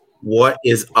What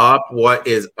is up? What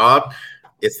is up?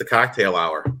 It's the cocktail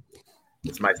hour.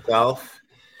 It's myself.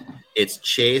 It's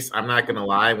Chase. I'm not going to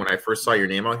lie. When I first saw your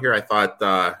name out here, I thought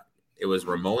it was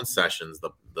Ramon Sessions,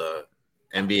 the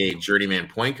NBA journeyman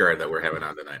point guard that we're having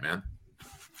on tonight, man.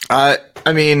 I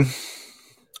mean,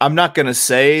 I'm not going to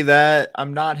say that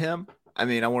I'm not him. I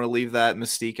mean, I want to leave that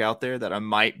mystique out there that I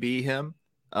might be him.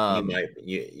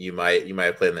 You might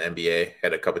have played in the NBA,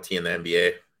 had a cup of tea in the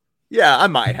NBA. Yeah, I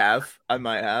might have.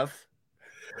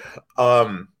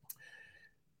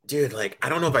 Dude, like, I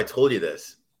don't know if I told you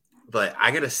this, but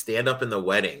I got to stand up in the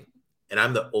wedding, and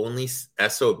I'm the only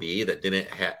SOB that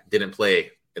didn't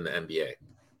play in the NBA.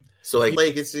 So like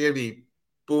it's gonna be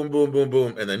boom, boom, boom,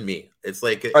 boom, and then me. It's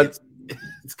like it's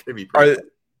gonna be.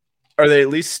 Are they at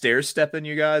least stair stepping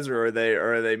you guys, or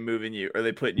are they moving you? Are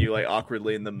they putting you like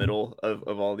awkwardly in the middle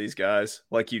of all these guys?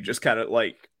 Like you just kind of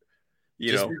like,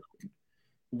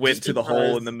 went to the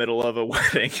hole in the middle of a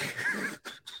wedding.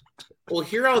 Well,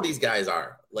 here all these guys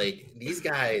are. Like these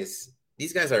guys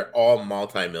are all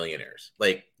multimillionaires.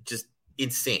 Like just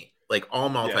insane. Like all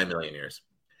multimillionaires.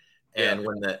 Yeah. And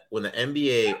when the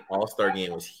NBA All-Star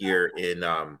game was here in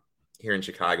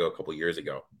Chicago a couple years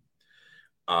ago,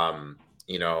 the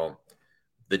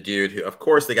dude who, of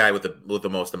course, the guy with the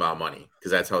most amount of money,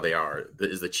 because that's how they are,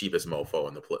 is the cheapest mofo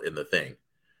in the thing.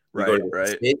 We go to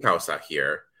the steakhouse out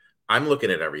here. I'm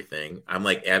looking at everything. I'm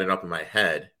like adding up in my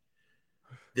head.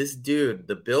 This dude,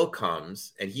 the bill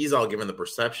comes, and he's all given the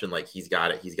perception like he's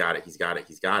got it.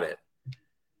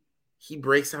 He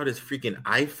breaks out his freaking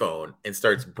iPhone and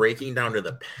starts breaking down to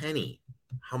the penny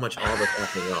how much all the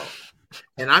fucking know.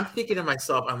 And I'm thinking to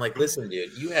myself, I'm like, listen,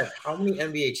 dude, you have how many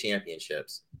NBA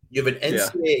championships? You have an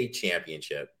NCAA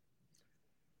championship.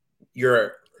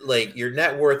 Your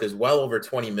net worth is well over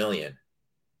 20 million.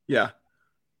 Yeah.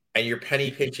 And you're penny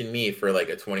pinching me for like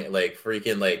a 20, like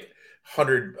freaking like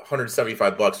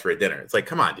 $175 for a dinner. It's like,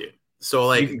 come on, dude. So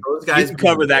like those guys can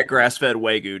cover that grass-fed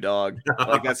Wagyu, dog.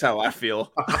 Like that's how I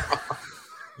feel.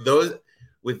 Those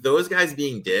guys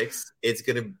being dicks,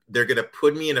 they're gonna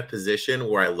put me in a position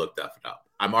where I look up.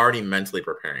 I'm already mentally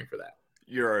preparing for that.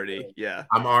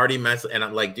 I'm already mentally, and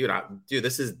I'm like, dude,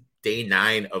 this is day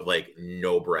 9 of like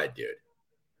no bread, dude.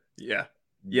 Yeah.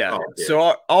 Yeah. Oh,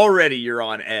 so already you're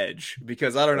on edge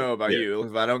because I don't know about you.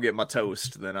 If I don't get my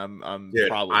toast, then I'm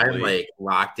like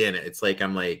locked in. It's like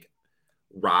I'm like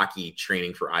Rocky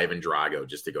training for Ivan Drago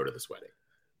just to go to this wedding.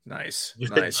 Nice.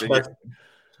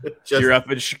 You're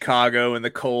up in Chicago in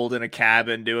the cold in a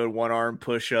cabin doing one-arm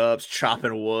push-ups,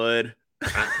 chopping wood.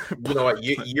 You know what?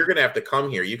 You're going to have to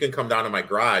come here. You can come down to my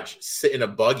garage, sit in a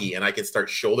buggy, and I can start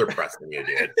shoulder pressing you,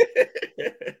 dude.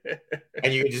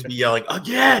 And you can just be yelling,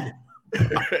 again!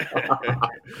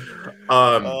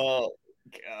 Oh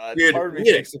God! Dude, part of me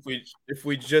thinks if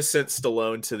we just sent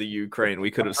Stallone to the Ukraine,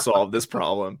 we could have solved this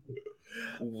problem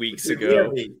weeks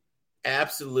ago.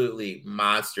 Absolutely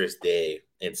monstrous day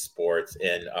in sports.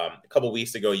 And a couple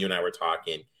weeks ago, you and I were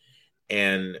talking,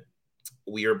 and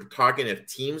we were talking if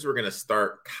teams were going to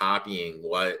start copying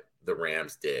what the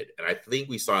Rams did, and I think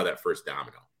we saw that first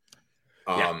domino.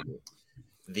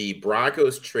 The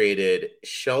Broncos traded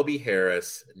Shelby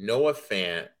Harris, Noah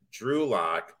Fant, Drew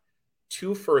Lock,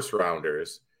 2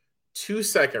 first-rounders, 2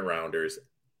 second-rounders,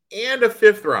 and a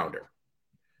 5th-rounder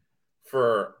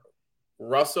for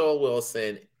Russell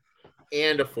Wilson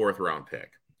and a 4th-round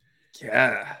pick.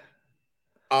 Yeah.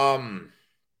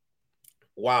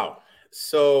 Wow.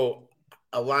 So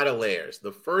a lot of layers.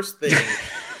 The first thing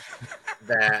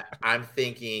that I'm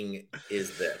thinking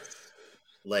is this.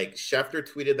 Like, Schefter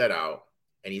tweeted that out.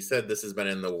 And he said this has been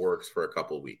in the works for a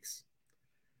couple of weeks.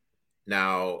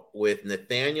 Now, with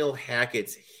Nathaniel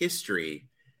Hackett's history,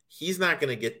 he's not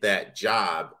going to get that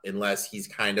job unless he's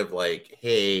kind of like,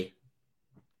 hey,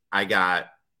 I got,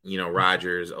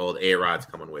 Rodgers, old A-Rod's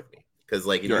coming with me. Because,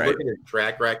 like, if you look at his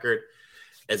track record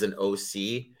as an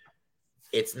OC,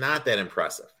 it's not that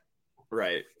impressive.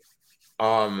 Right.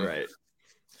 Right.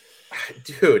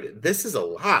 Dude, this is a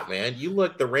lot, man. You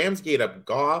look, the Rams gave up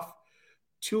Goff,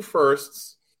 2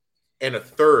 firsts, and a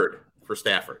 3rd for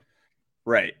Stafford.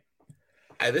 Right.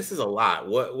 This is a lot.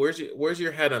 Where's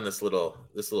your head on this little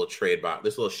trade bomb,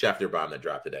 this little Schefter bomb that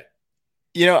dropped today?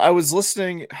 I was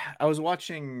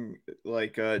watching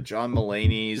like John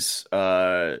Mulaney's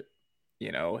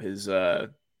his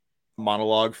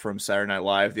monologue from Saturday Night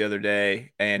Live the other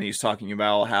day, and he's talking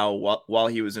about how while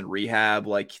he was in rehab,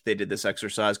 like they did this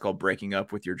exercise called breaking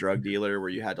up with your drug dealer, where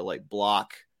you had to like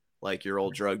block like your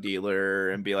old drug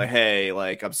dealer and be like, hey,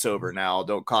 like I'm sober now,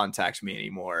 don't contact me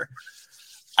anymore.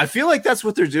 I feel like that's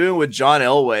what they're doing with John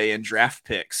Elway and draft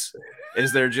picks,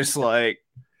 is they're just like,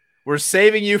 We're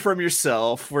saving you from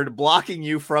yourself. We're blocking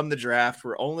you from the draft.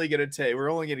 We're only gonna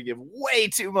give way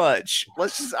too much.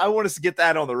 I want us to get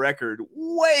that on the record.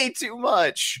 Way too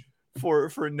much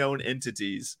for known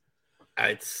entities.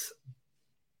 It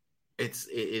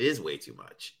is way too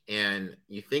much. And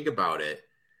you think about it,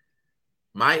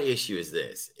 my issue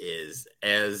is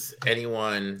as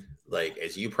anyone, like,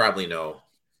 as you probably know,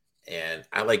 and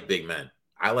I like big men.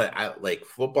 I like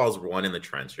football's won in the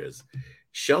trenches.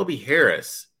 Shelby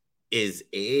Harris is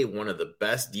one of the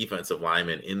best defensive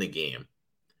linemen in the game.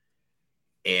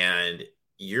 And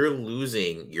you're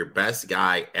losing your best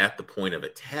guy at the point of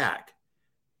attack.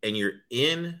 And you're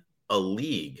in a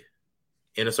league,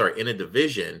 in a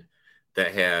division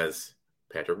that has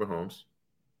Patrick Mahomes,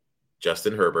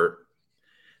 Justin Herbert,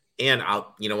 and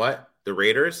you know what? The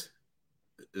Raiders,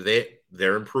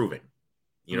 they're improving.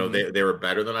 You know, they were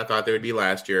better than I thought they would be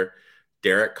last year.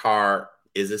 Derek Carr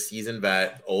is a seasoned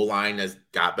vet. O-line has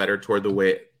got better toward the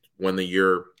way when the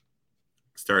year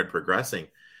started progressing.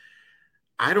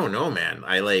 I don't know, man.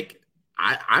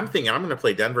 I'm thinking I'm going to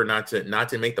play Denver not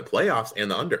to make the playoffs and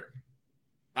the under.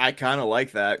 I kind of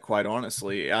like that, quite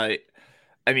honestly. I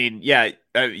mean, yeah,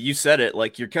 you said it.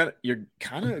 Like you're kind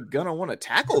of gonna want to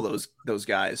tackle those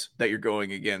guys that you're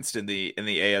going against in the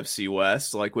AFC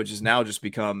West, like, which has now just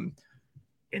become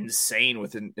insane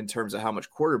in terms of how much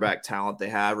quarterback talent they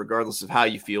have, regardless of how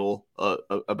you feel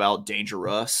about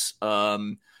Dangerous.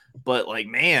 But like,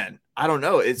 man, I don't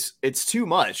know. It's too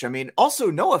much. I mean, also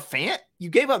Noah Fant, you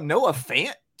gave up Noah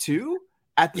Fant too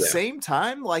at the same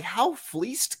time. Like, how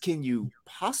fleeced can you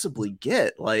possibly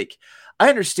get? Like, I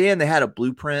understand they had a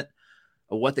blueprint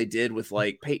of what they did with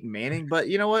like Peyton Manning, but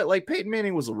you know what? Like, Peyton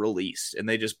Manning was released and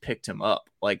they just picked him up.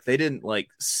 Like, they didn't like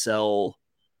sell.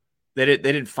 They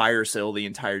didn't fire sale the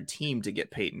entire team to get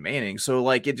Peyton Manning. So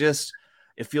like, it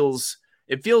feels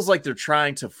like they're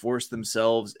trying to force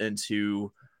themselves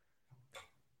into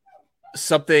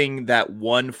something that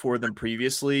won for them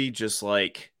previously, just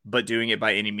like, but doing it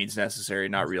by any means necessary,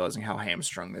 not realizing how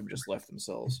hamstrung they've just left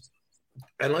themselves.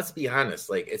 And let's be honest,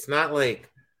 like, it's not like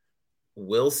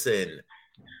Wilson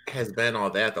has been all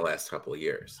that the last couple of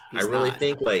years. I really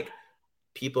think like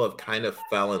people have kind of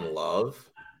fell in love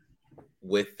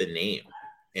with the name,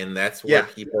 and that's where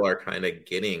people are kind of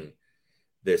getting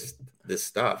this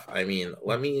stuff. I mean,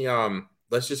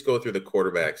 let's just go through the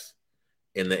quarterbacks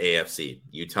in the AFC.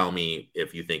 You tell me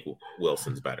if you think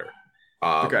Wilson's better.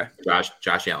 Okay.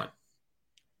 Josh Allen.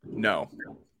 No.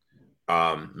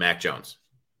 Mac Jones.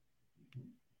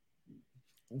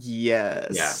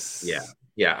 Yes.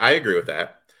 Yeah. I agree with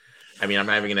that. I mean, I'm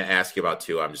not even going to ask you about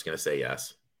two. I'm just going to say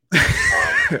yes.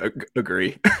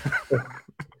 Agree.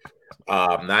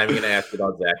 Not even going to ask you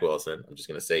about Zach Wilson. I'm just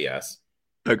going to say yes.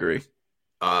 Agree.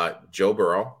 Joe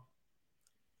Burrow.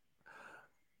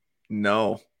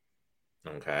 No.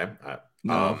 Okay.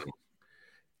 No.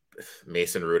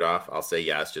 Mason Rudolph. I'll say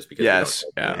yes, just because yes.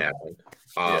 we don't know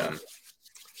what's going to happen.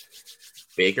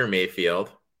 Baker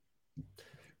Mayfield.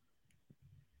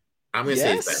 I'm going to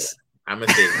say it's better. I'm going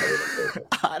to say it's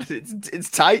better. It's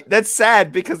tight. That's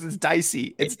sad because it's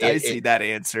dicey. It's dicey, that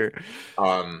answer.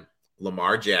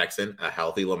 Lamar Jackson, a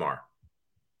healthy Lamar.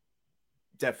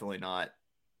 Definitely not.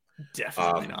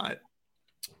 Definitely not.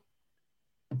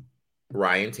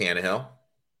 Ryan Tannehill.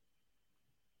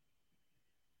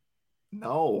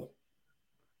 No.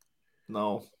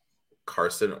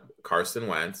 Carson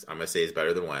Wentz. I'm going to say he's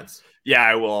better than Wentz. Yeah,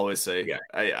 I will always say. Yeah.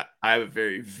 I have a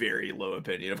very, very low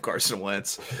opinion of Carson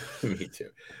Wentz. Me too.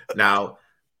 Now,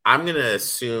 I'm going to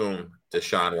assume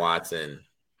Deshaun Watson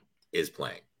is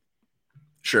playing.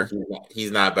 Sure.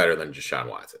 He's not better than Deshaun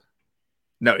Watson.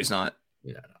 No, he's not.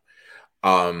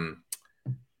 No.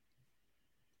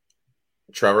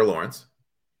 Trevor Lawrence.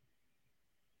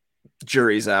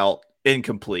 Jury's out.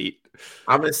 Incomplete.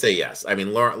 I'm going to say yes. I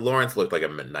mean, Lawrence looked like a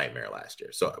nightmare last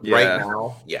year. So right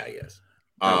now, yeah, he is.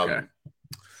 Okay.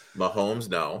 Mahomes,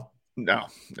 no. No.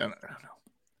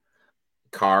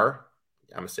 Carr,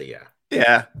 I'm going to say yeah.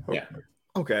 Yeah. Yeah.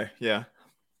 Okay, yeah.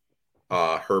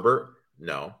 Herbert,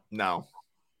 no. No.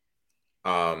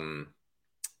 And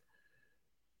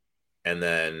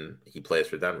then he plays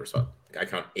for Denver, so I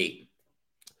count 8.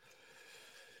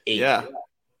 Yeah.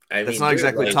 That's mean, not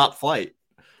exactly like, top flight.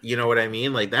 You know what I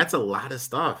mean? Like, that's a lot of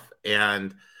stuff.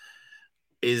 And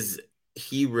is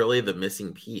he really the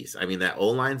missing piece? I mean, that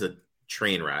O-line's a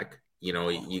train wreck. You know,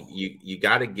 you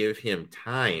got to give him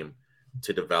time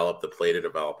to develop, the play to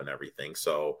develop and everything.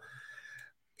 So,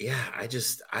 yeah,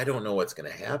 I don't know what's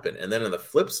going to happen. And then on the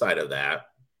flip side of that,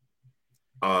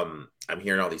 I'm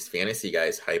hearing all these fantasy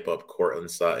guys hype up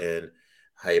Cortland Sutton,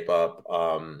 hype up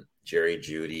Jerry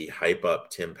Jeudy, hype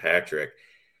up Tim Patrick.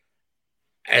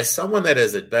 as someone that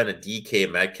has been a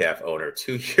DK Metcalf owner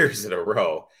 2 years in a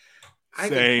row, I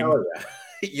can tell you.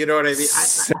 You know what I mean?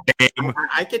 Same.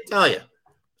 I can tell you.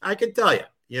 I can tell you.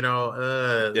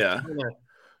 Yeah.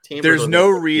 There's no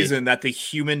reason that the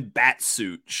human bat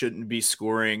suit shouldn't be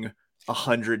scoring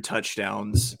 100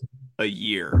 touchdowns a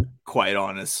year, quite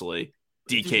honestly.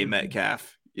 DK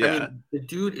Metcalf. Yeah. I mean, the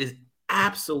dude is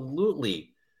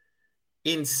absolutely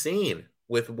insane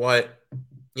with what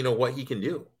he can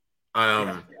do.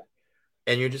 And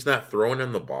you're just not throwing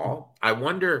him the ball. I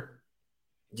wonder,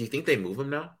 do you think they move him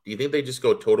now? Do you think they just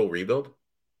go total rebuild?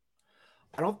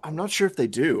 I'm not sure if they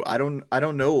do. I don't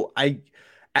know.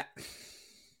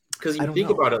 Because you think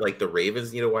about it, like the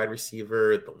Ravens need a wide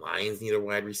receiver, the Lions need a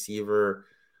wide receiver,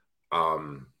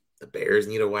 the Bears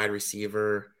need a wide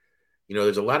receiver.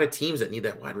 There's a lot of teams that need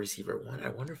that wide receiver one. I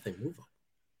wonder if they move them.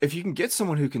 If you can get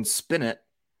someone who can spin it,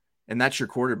 and that's your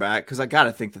quarterback, because I got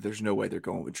to think that there's no way they're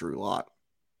going with Drew Lock.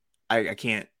 I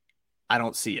can't. I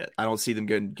don't see it. I don't see them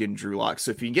getting Drew Lock.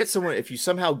 So if you can get someone, if you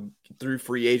somehow through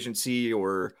free agency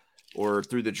or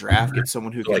through the draft get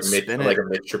someone who can spin it, like a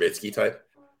Mitch Trubisky type,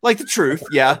 like the truth,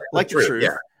 yeah, like the truth,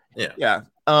 yeah.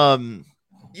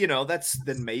 That's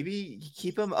then maybe you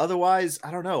keep him. Otherwise,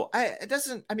 I don't know.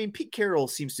 Pete Carroll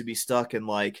seems to be stuck in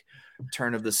like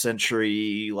turn of the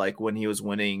century, like when he was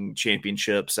winning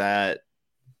championships at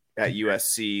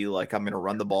USC. Like, I'm going to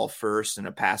run the ball first in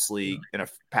a pass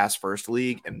first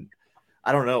league, and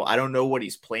I don't know. I don't know what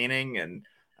he's planning, and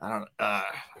I don't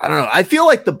know. I feel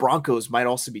like the Broncos might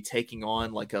also be taking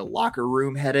on like a locker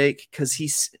room headache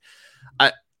because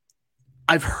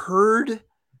I've heard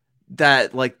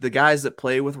that like the guys that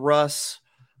play with Russ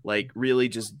like really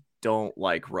just don't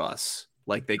like Russ.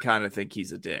 Like they kind of think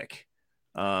he's a dick.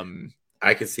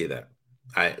 I can see that.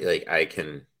 I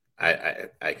can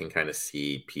kind of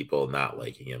see people not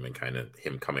liking him and kind of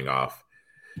him coming off,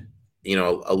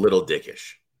 a little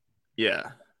dickish.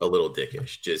 Yeah. A little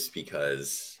dickish just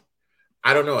because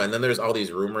I don't know. And then there's all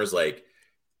these rumors like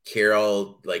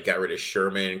Carroll like got rid of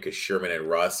Sherman because Sherman and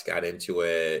Russ got into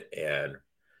it. And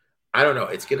I don't know.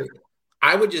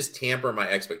 I would just tamper my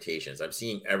expectations. I'm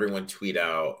seeing everyone tweet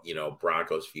out,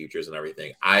 Broncos futures and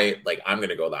everything. I'm going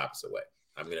to go the opposite way.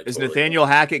 Is Nathaniel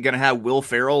Hackett going to have Will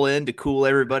Ferrell in to cool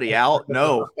everybody out?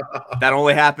 No, that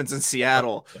only happens in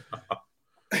Seattle.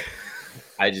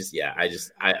 I'm just going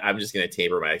to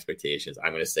taper my expectations.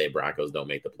 I'm going to say Broncos don't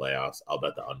make the playoffs. I'll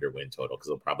bet the under win total because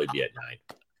it'll probably be at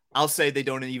 9. I'll say they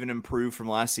don't even improve from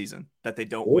last season. That they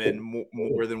don't win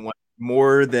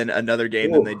more than another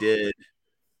game than they did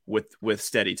with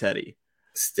Steady Teddy.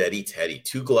 Steady Teddy,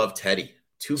 two glove Teddy,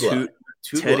 Teddy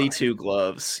gloves. 2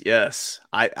 gloves. Yes,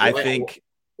 I think.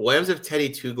 What happens if Teddy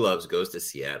 2 gloves goes to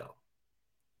Seattle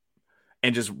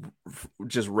and just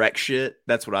wreck shit?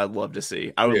 That's what I'd love to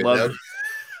see. I would love.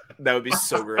 That would be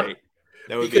so great.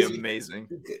 That would be amazing.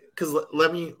 Because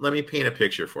let me paint a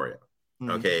picture for you.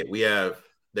 Mm-hmm. Okay, we have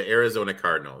the Arizona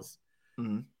Cardinals.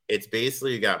 Mm-hmm. It's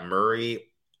basically you got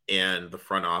Murray and the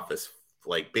front office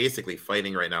like basically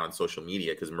fighting right now on social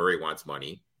media because Murray wants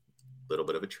money. A little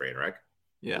bit of a train wreck.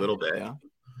 Yeah, a little bit. Yeah,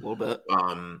 a little bit.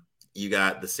 You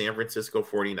got the San Francisco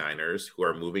 49ers who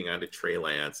are moving on to Trey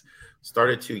Lance.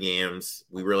 Started 2 games.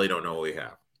 We really don't know what we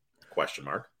have. Question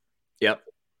mark. Yep.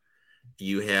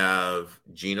 You have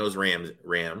Geno's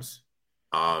Rams,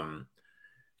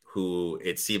 who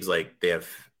it seems like they have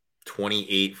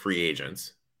 28 free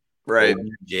agents. Right.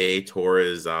 Jay tore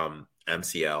his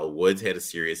MCL. Woods had a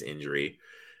serious injury.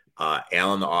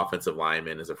 Allen, the offensive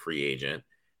lineman, is a free agent.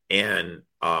 And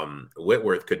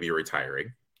Whitworth could be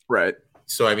retiring. Right.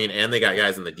 So, and they got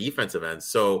guys on the defensive end.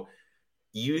 So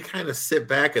you kind of sit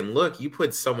back and look, you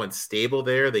put someone stable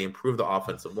there. They improve the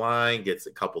offensive line, gets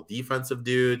a couple defensive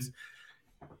dudes.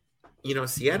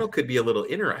 Seattle could be a little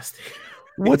interesting.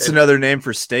 What's another name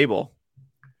for stable?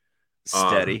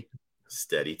 Steady.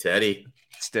 Steady Teddy.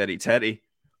 Steady Teddy.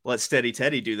 Let Steady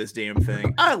Teddy do this damn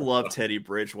thing. I love Teddy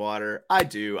Bridgewater. I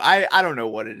do. I don't know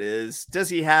what it is. Does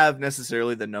he have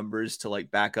necessarily the numbers to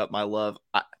like back up my love?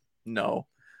 No.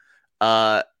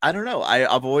 I don't know.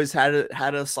 I've always had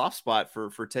a soft spot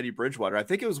for Teddy Bridgewater. I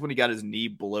think it was when he got his knee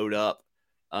blowed up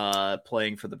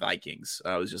playing for the Vikings.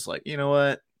 I was just like, you know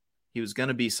what? He was going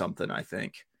to be something, I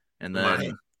think. And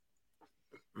then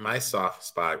my soft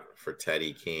spot for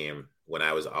Teddy came when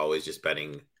I was always just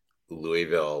betting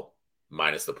Louisville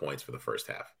minus the points for the first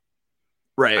half.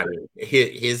 Right.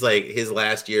 His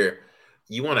last year,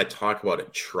 you want to talk about a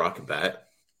truck bet.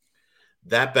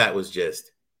 That bet was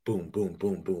just boom, boom,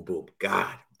 boom, boom, boom.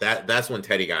 God, that's when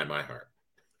Teddy got in my heart.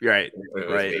 Right.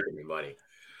 Right. Making me money.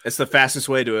 It's the fastest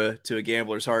way to a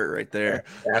gambler's heart right there.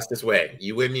 Fastest way.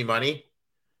 You win me money,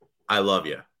 I love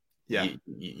you. Yeah.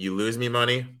 You lose me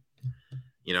money.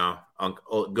 You know,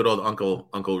 good old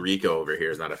Uncle Rico over here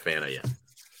is not a fan of you.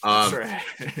 That's right.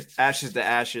 Ashes to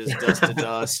ashes, dust to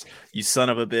dust. You son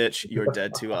of a bitch, you're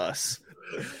dead to us.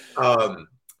 The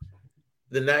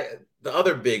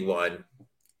other big one,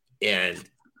 and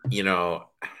you know,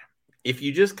 if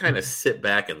you just kind of sit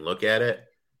back and look at it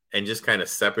and just kind of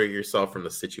separate yourself from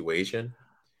the situation,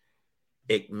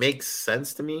 it makes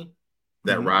sense to me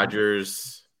that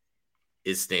Rodgers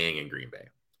is staying in Green Bay.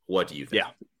 What do you think?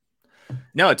 Yeah.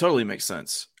 No, it totally makes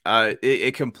sense.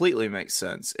 It completely makes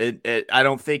sense. I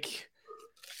don't think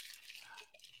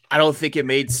it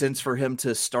made sense for him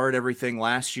to start everything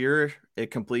last year.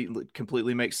 It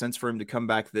completely makes sense for him to come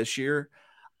back this year.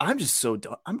 I'm just so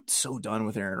done. I'm so done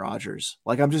with Aaron Rodgers.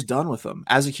 Like, I'm just done with him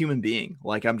as a human being.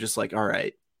 Like, I'm just like, all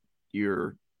right,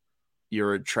 you're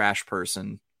a trash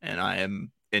person, and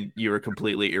you are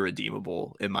completely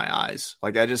irredeemable in my eyes.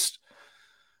 Like, I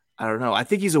don't know. I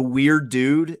think he's a weird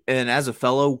dude, and as a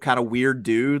fellow kind of weird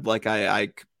dude, like I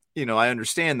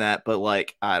understand that, but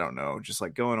like, I don't know, just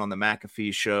like going on the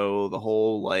McAfee show, the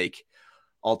whole like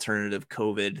alternative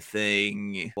COVID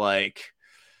thing, like,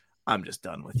 I'm just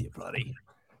done with you, buddy.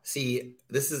 See,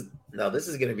 this is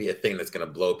going to be a thing that's going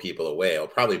to blow people away. It'll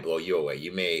probably blow you away.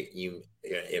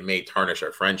 It may tarnish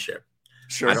our friendship.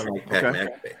 Sure. I don't like Pat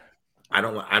McAfee. I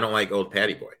don't like old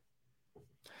Patty Boy.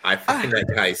 I find that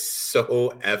guy so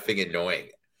effing annoying.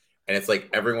 And it's like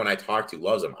everyone I talk to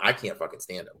loves him. I can't fucking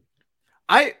stand him.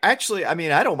 I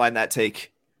don't mind that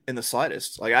take in the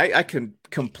slightest. Like, I can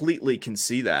completely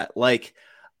see that. Like,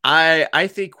 I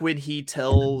think when he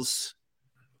tells,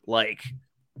 like,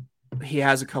 he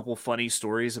has a couple funny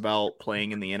stories about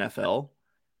playing in the NFL.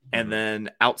 And then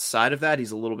outside of that,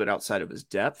 he's a little bit outside of his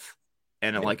depth.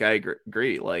 And like, I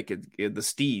agree. Like, the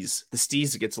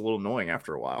steez gets a little annoying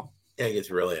after a while. Yeah, it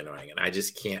gets really annoying. And I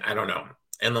just can't, I don't know.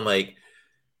 And then like,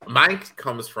 mine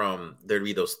comes from, there'd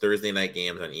be those Thursday night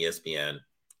games on ESPN,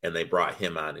 and they brought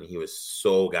him on, and he was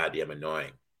so goddamn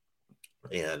annoying.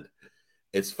 And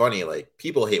it's funny, like,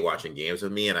 people hate watching games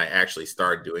with me, and I actually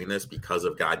started doing this because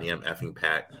of goddamn effing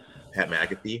Pat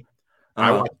McAfee.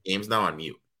 I watch games now on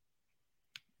mute.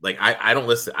 Like, I don't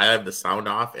listen. I have the sound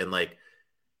off, and like,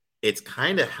 it's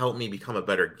kind of helped me become a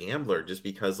better gambler just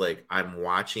because like I'm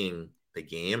watching the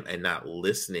game and not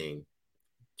listening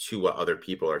to what other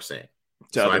people are saying.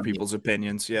 To other people's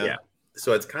opinions. Yeah.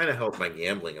 So it's kind of helped my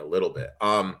gambling a little bit.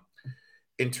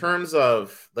 In terms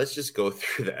of, let's just go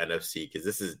through the NFC, because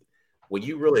this is, when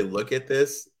you really look at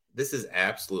this is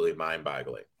absolutely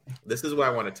mind-boggling. This is what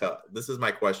I want to tell. This is my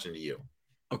question to you.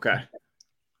 Okay.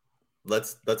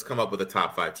 Let's come up with the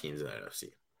top 5 teams in the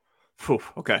NFC.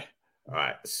 Okay. All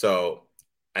right. So,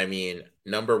 I mean,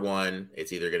 number 1,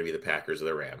 it's either going to be the Packers or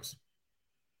the Rams.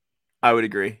 I would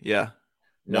agree. Yeah.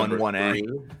 Number 1A.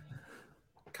 3,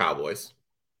 Cowboys.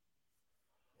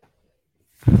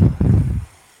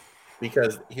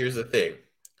 Because here's the thing.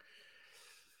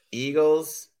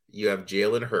 Eagles, you have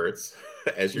Jalen Hurts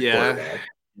as your quarterback.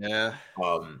 Yeah.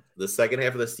 The second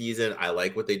half of the season, I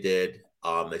like what they did.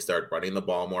 They started running the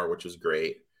ball more, which was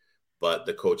great. But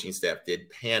the coaching staff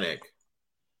did panic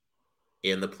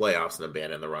in the playoffs and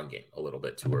abandon the run game a little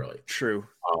bit too early. True.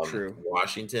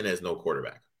 Washington has no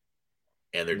quarterback,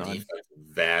 and their defense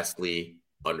vastly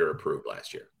underapproved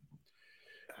last year.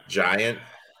 Giant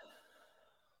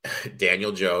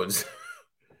Daniel Jones.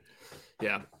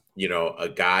 Yeah. You know, a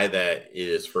guy that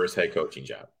is first head coaching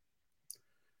job.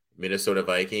 Minnesota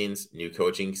Vikings, new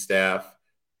coaching staff,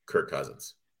 Kirk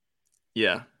Cousins.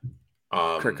 Yeah.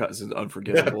 Kirk Cousins,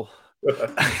 unforgivable.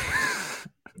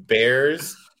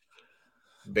 Bears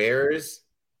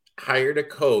hired a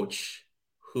coach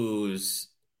who's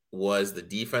was the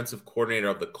defensive coordinator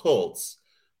of the Colts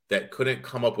that couldn't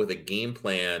come up with a game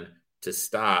plan to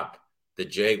stop the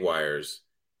Jaguars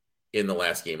in the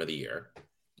last game of the year.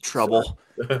 Trouble.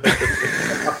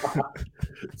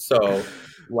 So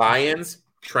Lions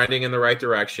trending in the right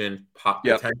direction,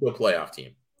 potential playoff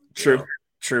team. True.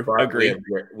 Agree.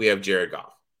 We have Jared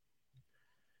Goff.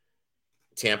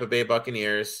 Tampa Bay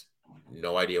Buccaneers,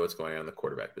 no idea what's going on in the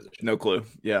quarterback position. No clue.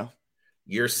 Yeah.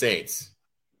 Your Saints,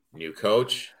 new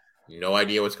coach, no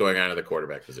idea what's going on in the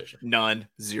quarterback position. None.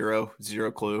 Zero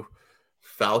clue.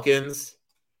 Falcons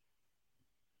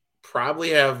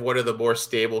probably have one of the more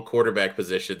stable quarterback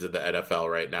positions in the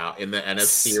NFL right now, in the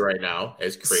NFC right now.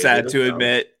 As crazy sad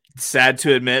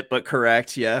to admit, but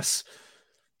correct. Yes.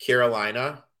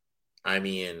 Carolina, I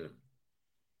mean,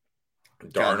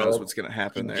 Darnold, God knows what's going to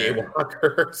happen there. Jay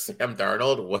Walker, Sam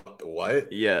Darnold,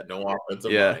 what? Yeah. No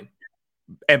offensive line.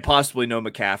 And possibly no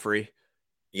McCaffrey.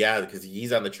 Yeah, because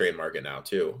he's on the trade market now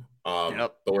too.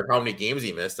 Yep. But with how many games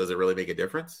he missed, does it really make a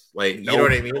difference? Like, you Nope. know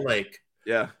what I mean? Like,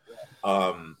 yeah.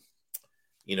 And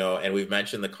we've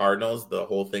mentioned the Cardinals, the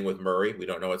whole thing with Murray. We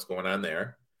don't know what's going on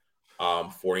there.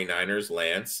 49ers,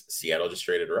 Lance, Seattle just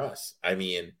traded Russ. I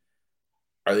mean,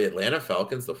 are the Atlanta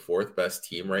Falcons the fourth best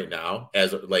team right now,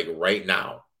 right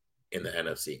now in the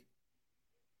NFC?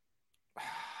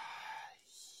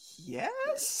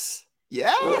 Yes.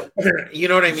 Yeah. You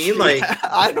know what I mean? Like,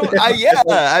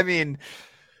 I mean,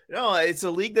 no, it's a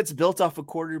league that's built off of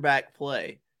quarterback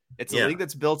play. It's a league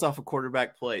that's built off of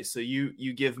quarterback play. So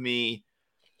you give me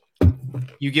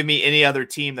any other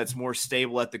team that's more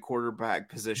stable at the quarterback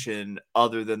position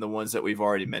other than the ones that we've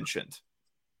already mentioned.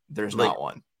 There's not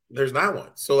one. There's not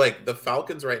one. So like the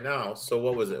Falcons right now. So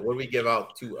what was it? What did we give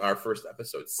out to our first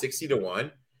episode?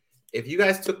 60-1. If you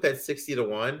guys took that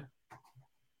 60-1,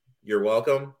 you're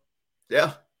welcome.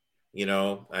 Yeah.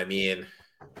 I mean,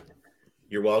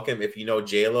 you're welcome. If you know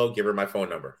J-Lo, give her my phone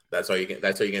number. That's how you can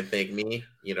thank me,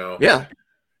 Yeah.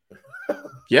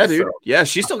 Yeah, dude. So. Yeah,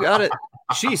 she still got it.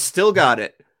 She still got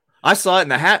it. I saw it in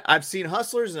the I've seen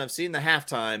Hustlers and I've seen the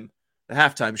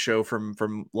halftime show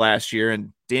from last year,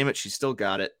 and damn it, she still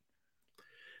got it.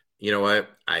 You know what?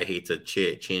 I hate to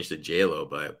change to J-Lo,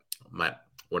 but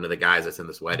one of the guys that's in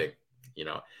this wedding,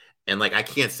 and like I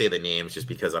can't say the names just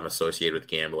because I'm associated with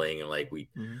gambling, and like we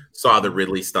saw the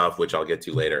Ridley stuff, which I'll get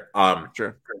to later.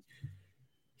 Sure.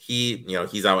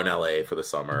 He's out in LA for the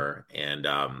summer, and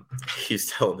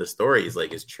he's telling the story. He's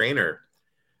like, his trainer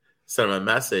sent him a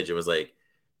message and was like,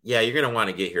 yeah, you're going to want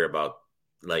to get here about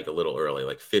like a little early,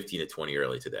 like 15 to 20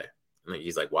 early today. And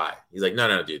he's like, why? He's like,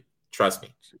 no, dude, trust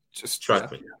me. Just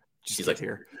trust me. He's like,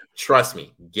 here. Trust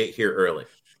me, get here early.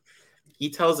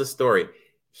 He tells a story.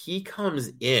 He comes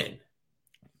in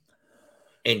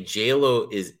and J-Lo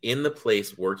is in the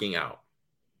place working out.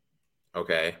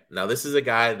 Okay. Now this is a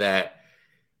guy that,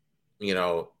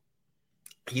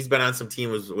 he's been on some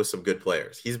teams with some good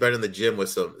players. He's been in the gym with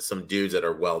some dudes that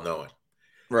are well known.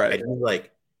 Right. And he's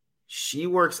like, she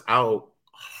works out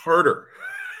harder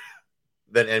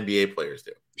than NBA players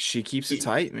do. She keeps it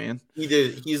tight, man. He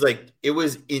did. He's like, it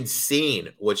was insane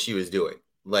what she was doing.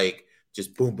 Like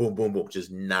just boom, boom, boom, boom,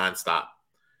 just nonstop.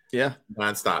 Yeah.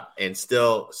 Nonstop. And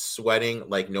still sweating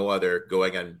like no other,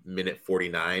 going on minute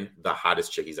 49, the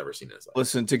hottest chick he's ever seen in his life.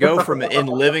 Listen, to go from in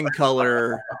living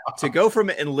color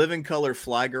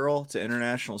fly girl to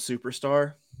international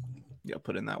superstar, you gotta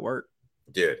put in that work.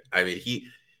 Dude, I mean,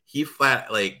 he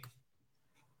flat, like,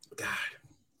 God,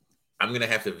 I'm gonna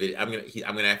have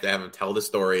to have him tell the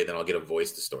story, and then I'll get a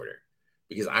voice distorter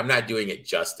because I'm not doing it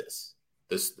justice.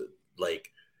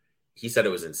 He said it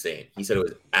was insane. He said it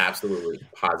was absolutely,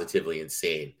 positively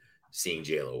insane seeing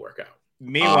J-Lo work out.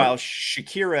 Meanwhile,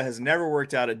 Shakira has never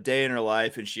worked out a day in her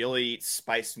life, and she only eats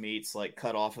spiced meats, like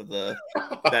cut off of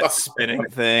that spinning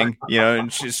thing, in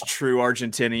just true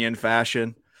Argentinian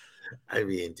fashion. I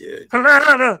mean, dude.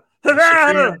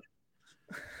 God,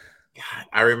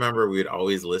 I remember we'd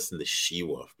always listen to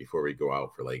She-Wolf before we go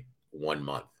out for like 1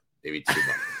 month, maybe 2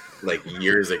 months, like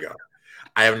years ago.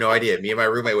 I have no idea. Me and my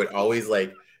roommate would always be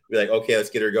like, okay, let's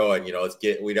get her going.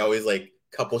 We'd always like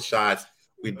couple shots.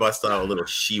 We'd bust out a little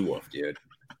She-Wolf, dude.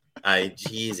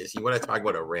 Jesus, you want to talk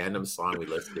about a random song we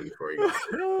listened to before you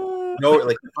go? No,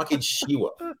 like fucking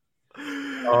She-Wolf.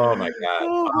 Oh my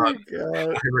God.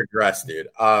 I regress, dude.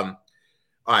 All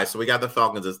right, so we got the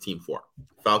Falcons as team 4.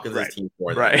 Falcons as team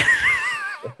 4. Right.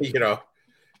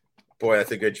 Boy,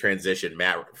 that's a good transition,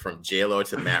 Matt, from J-Lo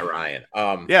to Matt Ryan.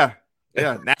 Yeah,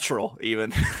 natural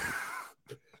even.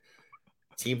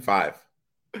 Team 5.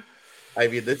 I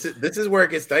mean, this is where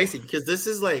it gets dicey because this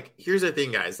is like, here's the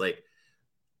thing, guys. Like,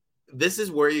 this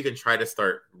is where you can try to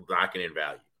start locking in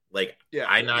value. Like,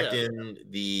 I knocked in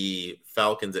the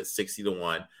Falcons at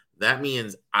 60-1. That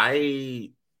means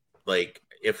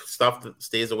if stuff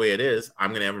stays the way it is,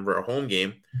 I'm going to have them for a home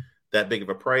game. That big of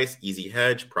a price, easy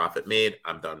hedge, profit made.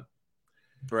 I'm done.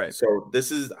 Right. So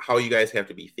this is how you guys have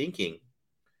to be thinking.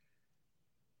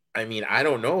 I mean, I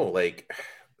don't know. Like,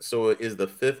 so is the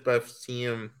 5th best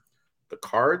team the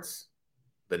Cards,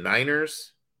 the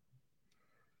Niners,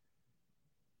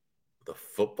 the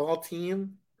football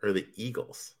team, or the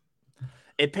Eagles?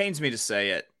 It pains me to say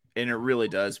it, and it really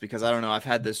does, because I don't know. I've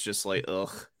had this just like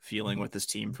feeling with this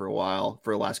team for a while,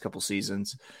 for the last couple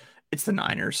seasons. It's the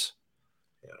Niners.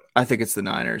 Yeah. I think it's the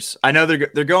Niners. I know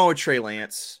they're going with Trey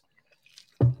Lance.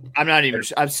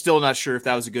 I'm still not sure if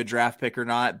that was a good draft pick or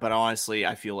not, but honestly,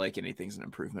 I feel like anything's an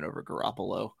improvement over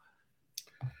Garoppolo.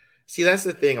 See, that's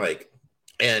the thing. Like,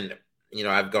 and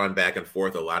I've gone back and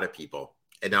forth with a lot of people,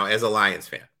 and now as a Lions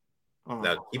fan,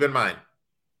 now keep in mind,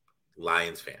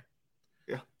 Lions fan.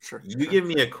 Yeah, sure. You give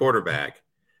me a quarterback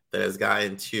that has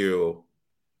gotten to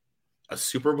a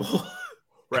Super Bowl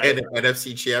and an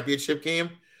NFC Championship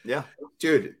game. Yeah,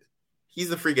 dude, he's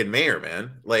the freaking mayor,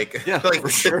 man. Like, yeah, like for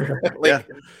sure. like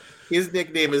his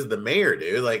nickname is the mayor,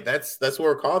 dude. Like that's what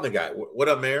we're calling the guy. What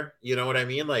up, mayor? You know what I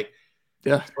mean? Like,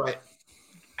 yeah. But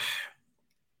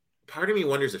part of me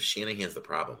wonders if Shanahan's the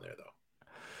problem there, though.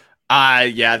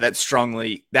 Yeah, that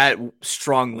strongly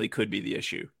could be the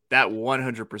issue. That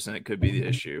 100% could be the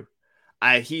issue.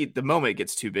 The moment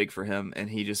gets too big for him, and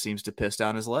he just seems to piss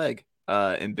down his leg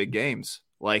in big games.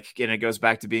 Like, and it goes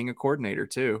back to being a coordinator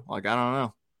too. Like, I don't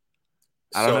know.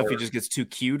 I don't know if he just gets too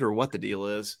cute or what the deal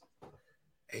is.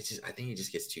 I think he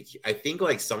just gets too cute. I think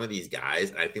like some of these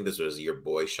guys, and I think this was your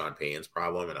boy Sean Payton's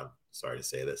problem, and I'm sorry to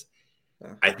say this.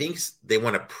 I think they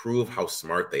want to prove how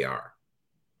smart they are.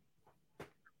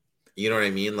 You know what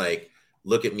I mean? Like,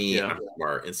 look at me, I'm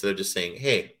smart. Instead of just saying,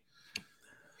 hey,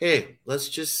 let's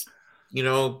just,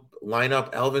 line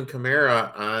up Alvin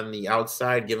Kamara on the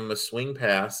outside, give him a swing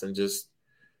pass, and just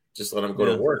let him go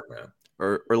to work, man.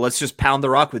 Or let's just pound the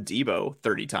rock with Debo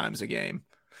 30 times a game.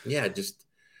 Yeah, just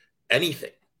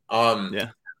anything.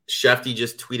 Shefty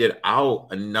just tweeted out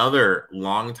another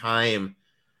longtime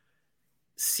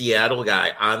Seattle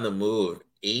guy on the move,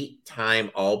 8-time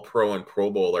All-Pro and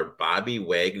Pro Bowler Bobby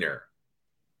Wagner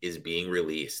is being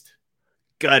released.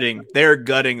 They're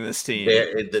gutting this team.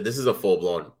 This is a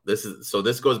full-blown. This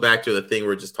goes back to the thing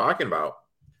we're just talking about.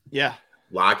 Yeah.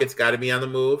 Lockett's got to be on the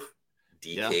move.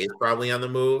 DK is probably on the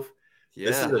move. Yeah.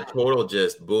 This is a total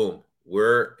just boom.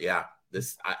 You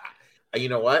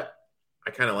know what?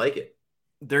 I kind of like it.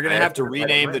 They're going to have to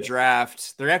rename the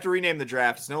draft. They're going to have to rename the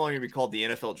draft. It's no longer going to be called the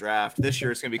NFL draft. This year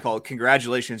it's going to be called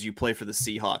Congratulations, you play for the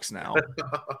Seahawks now.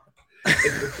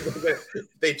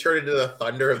 They turn into the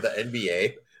Thunder of the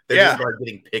NBA. They're just like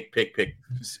getting pick.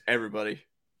 Just everybody.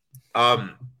 So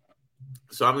I'm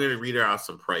going to read out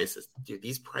some prices. Dude,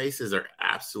 these prices are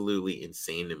absolutely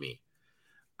insane to me.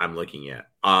 I'm looking at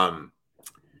 49ers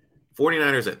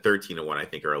at 13-1, I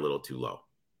think are a little too low.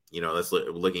 That's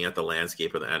looking at the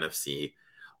landscape of the NFC.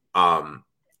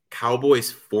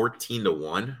 Cowboys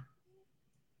 14-1.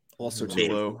 Also too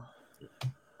low.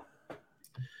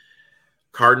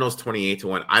 Cardinals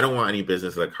 28-1. I don't want any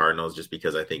business with the Cardinals just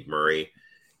because I think Murray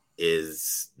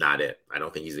is not it. I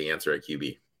don't think he's the answer at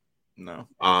QB. No.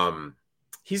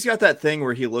 He's got that thing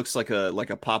where he looks like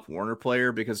a Pop Warner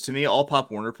player, because to me, all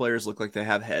Pop Warner players look like they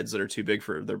have heads that are too big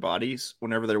for their bodies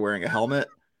whenever they're wearing a helmet.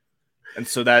 And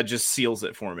so that just seals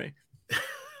it for me.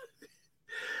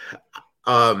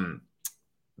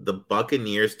 The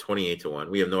Buccaneers 28-1.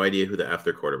 We have no idea who the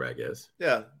their quarterback is.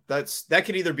 Yeah, that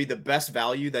could either be the best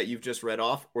value that you've just read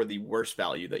off or the worst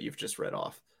value that you've just read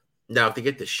off. Now, if they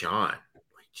get Deshaun,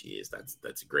 geez,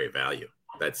 that's a great value.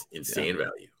 That's insane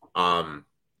value.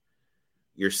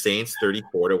 Your Saints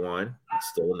 34-1.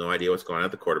 Still no idea what's going on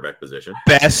at the quarterback position.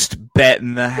 Best bet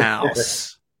in the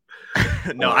house.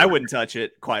 No, I wouldn't touch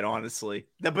it, quite honestly.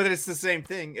 But it's the same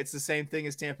thing. It's the same thing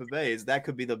as Tampa Bay. That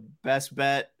could be the best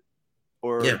bet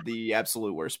or the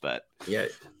absolute worst bet. Yeah.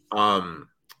 The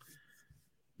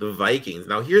Vikings.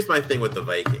 Now, here's my thing with the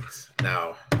Vikings.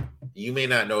 Now, you may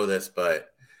not know this,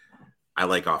 but I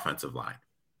like offensive line.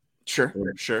 Sure.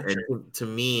 And to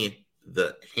me,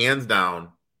 the hands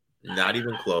down, not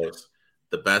even close,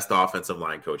 the best offensive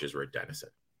line coach is Rick Dennison.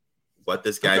 What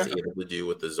this guy's able to do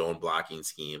with the zone blocking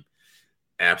scheme,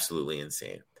 absolutely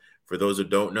insane. For those who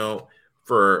don't know,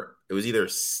 it was either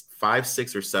 5,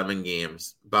 6, or 7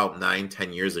 games about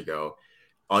 9-10 years ago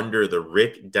under the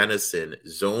Rick Dennison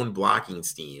zone blocking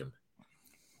scheme,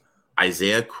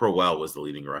 Isaiah Crowell was the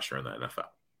leading rusher in the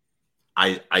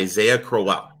NFL. Isaiah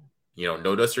Crowell,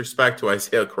 no disrespect to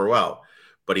Isaiah Crowell,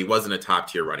 but he wasn't a top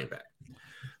tier running back.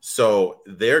 So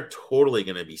they're totally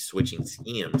going to be switching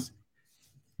schemes.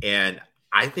 And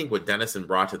I think what Dennison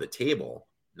brought to the table,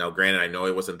 now granted, I know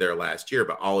he wasn't there last year,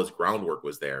 but all his groundwork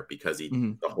was there because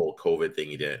the whole COVID thing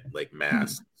he did, like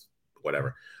masks,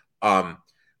 whatever. I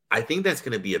think that's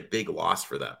going to be a big loss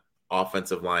for them,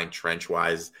 offensive line,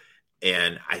 trench-wise.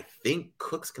 And I think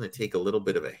Cook's going to take a little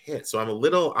bit of a hit. So I'm a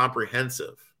little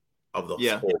apprehensive of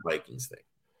the whole Vikings thing.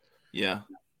 Yeah.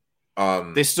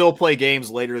 They still play games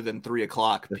later than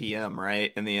 3:00 p.m.,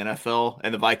 right, in the NFL,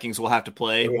 and the Vikings will have to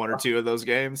play 1 or 2 of those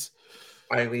games.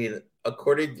 I mean,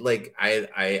 according I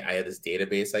had this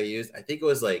database I used. I think it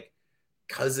was like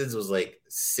Cousins was like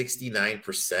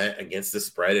 69% against the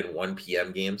spread in 1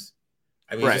 p.m. games.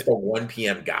 I mean, just a 1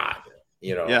 p.m. god,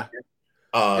 Yeah.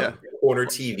 Corner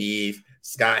TV.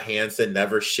 Scott Hansen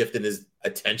never shifted his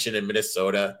attention in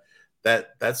Minnesota.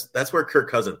 That's where Kirk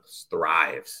Cousins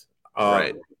thrives.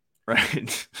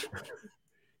 Right.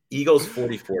 Eagles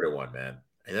 44-1, man.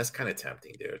 And that's kind of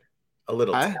tempting, dude. A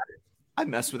little tempting. I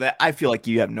mess with that. I feel like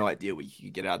you have no idea what you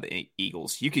could get out of the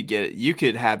Eagles. You could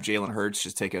have Jalen Hurts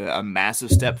just take a massive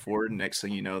step forward, and next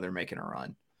thing you know, they're making a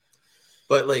run.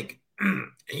 But like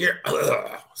here's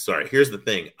the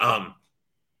thing.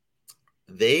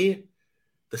 The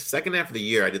second half of the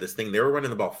year, I did this thing. They were running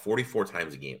the ball 44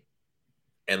 times a game,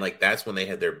 and like that's when they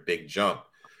had their big jump.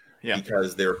 Yeah,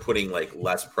 because they were putting like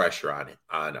less pressure on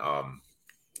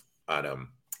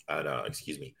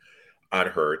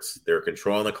Hurts. They were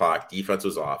controlling the clock. Defense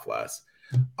was off less.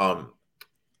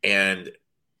 And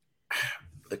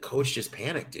the coach just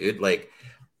panicked, dude. Like,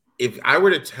 if I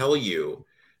were to tell you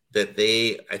that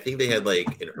I think they had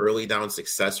like an early down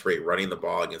success rate running the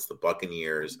ball against the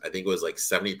Buccaneers. I think it was like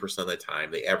 70% of the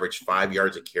time. They averaged 5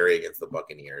 yards a carry against the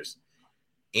Buccaneers.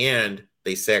 And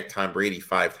they sacked Tom Brady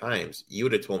 5 times. You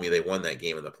would have told me they won that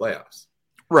game in the playoffs.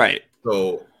 Right.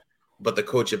 So, but the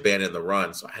coach abandoned the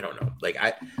run. So I don't know. Like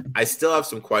I still have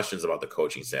some questions about the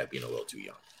coaching staff being a little too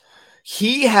young.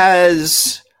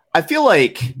 I feel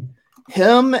like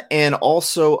him and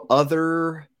also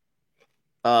other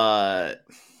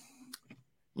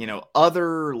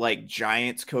like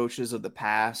Giants coaches of the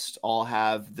past all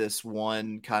have this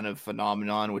one kind of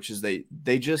phenomenon, which is they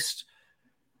just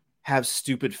have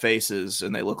stupid faces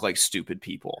and they look like stupid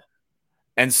people.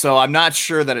 And so I'm not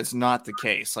sure that it's not the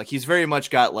case. Like, he's very much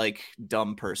got like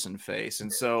dumb person face.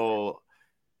 And so,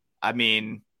 I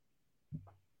mean,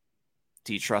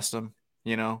 do you trust him?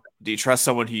 You know, do you trust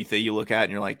someone who you look at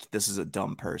and you're like, this is a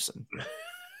dumb person?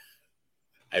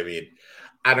 I mean,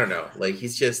 I don't know. Like, I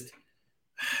just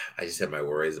have my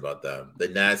worries about them. The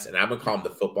Nets, and I'm going to call them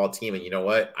the football team. And you know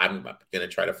what? I'm going to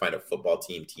try to find a football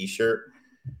team t-shirt.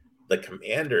 The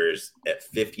Commanders at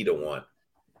 50-1.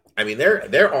 I mean,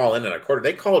 they're all in on a quarter.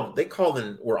 They called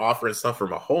and were offering stuff for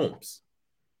Mahomes.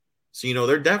 So, you know,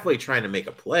 they're definitely trying to make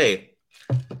a play.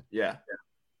 Yeah.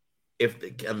 If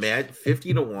imagine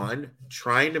 50-1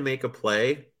 trying to make a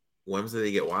play, when do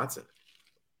they get Watson?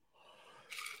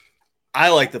 I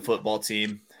like the football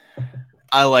team.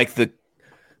 I like the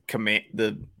command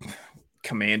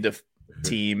of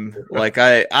team. Like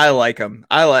I like them.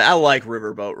 I like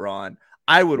Riverboat Ron.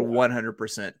 I would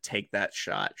 100% take that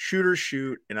shot. Shoot or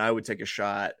shoot, and I would take a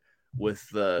shot with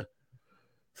the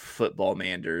football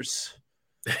Manders.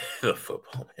 The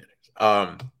football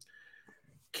Manders.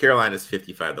 Carolina's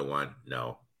 55-1.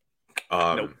 No.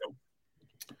 Nope.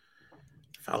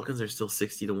 Falcons are still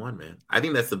 60-1, man. I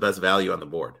think that's the best value on the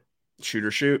board. Shoot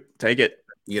or shoot. Take it.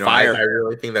 You know, I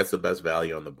really think that's the best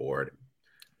value on the board.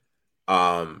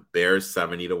 Bears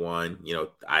 70-1. You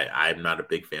know, I'm not a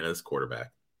big fan of this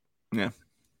quarterback. Yeah.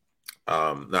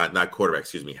 Not quarterback,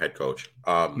 excuse me, head coach.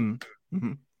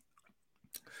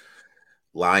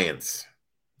 Lions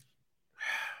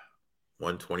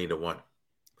 120-1.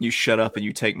 You shut up and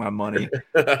you take my money.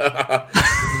 No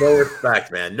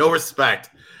respect, man. No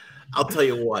respect. I'll tell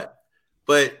you what.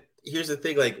 But here's the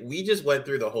thing, like, we just went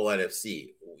through the whole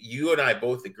NFC. You and I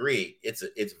both agree it's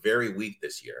very weak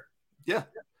this year. Yeah.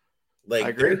 Like, I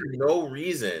agree. There's no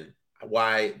reason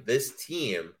why this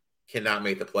team cannot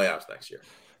make the playoffs next year.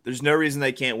 There's no reason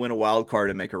they can't win a wild card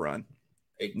and make a run.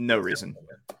 No reason.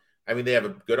 I mean, they have a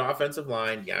good offensive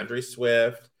line, DeAndre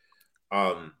Swift.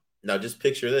 Now just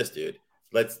picture this, dude.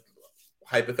 Let's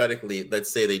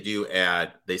say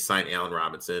they sign Allen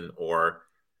Robinson, or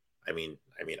I'm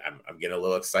getting a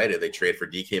little excited. They trade for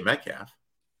DK Metcalf.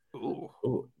 Ooh.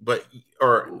 But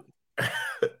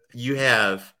you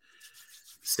have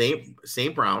St.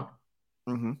 Brown.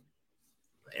 Mm-hmm.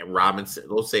 And Robinson,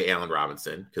 we'll say Allen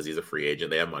Robinson because he's a free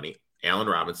agent. They have money. Allen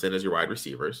Robinson is your wide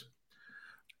receivers.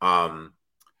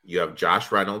 You have Josh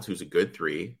Reynolds, who's a good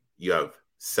 3. You have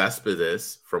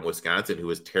Cespedes from Wisconsin, who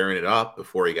was tearing it up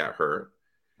before he got hurt.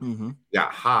 Mm-hmm. You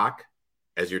got Hawk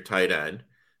as your tight end.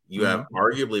 You have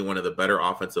arguably one of the better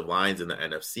offensive lines in the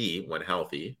NFC when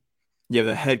healthy. You have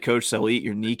a head coach that'll eat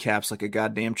your kneecaps like a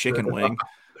goddamn chicken wing.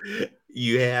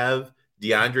 You have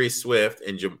DeAndre Swift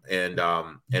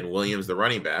and Williams, the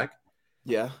running back.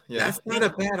 Yeah. That's not a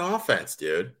bad offense,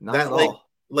 dude. Not at all.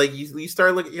 Like you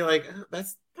start looking, you're like,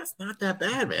 that's not that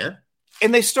bad, man.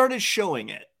 And they started showing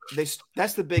it.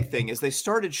 That's the big thing, is they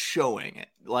started showing it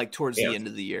like towards the end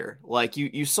of the year. Like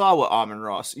you saw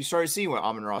what you started seeing what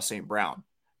Amon-Ra St. Brown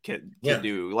can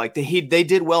do. Like they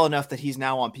did well enough that he's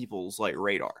now on people's like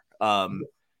radar.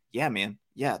 Yeah, man.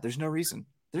 Yeah, there's no reason.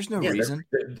 There's no reason.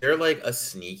 They're like a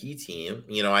sneaky team.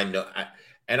 You know,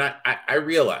 I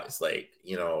realize, like,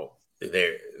 you know,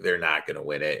 they're not going to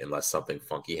win it unless something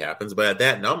funky happens. But at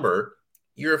that number,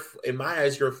 in my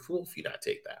eyes, you're a fool if you not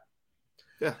take that.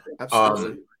 Yeah,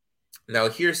 absolutely. Now,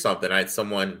 here's something. I had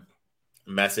someone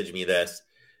message me this,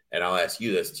 and I'll ask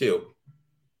you this too.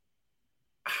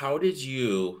 How did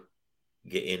you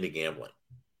get into gambling?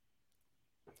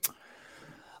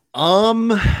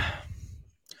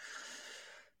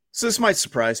 So this might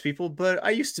surprise people, but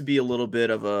I used to be a little bit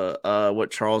of a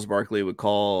what Charles Barkley would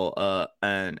call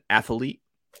an athlete.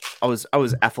 I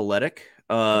was athletic.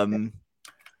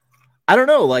 I don't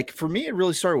know. Like for me, it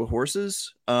really started with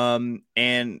horses.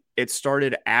 And it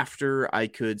started after I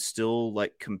could still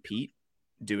like compete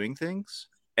doing things.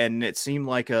 And it seemed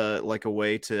like a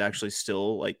way to actually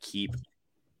still like keep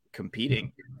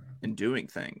competing and doing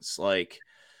things like,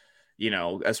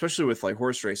 especially with like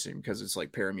horse racing, because it's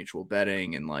like parimutuel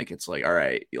betting and like, it's like, all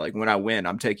right, like when I win,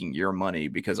 I'm taking your money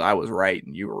because I was right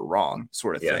and you were wrong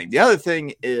sort of thing. The other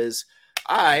thing is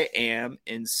I am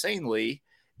insanely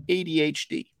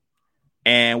ADHD.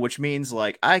 And which means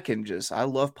like I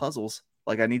love puzzles.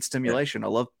 Like I need stimulation. I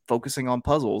love focusing on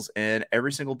puzzles, and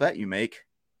every single bet you make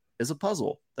is a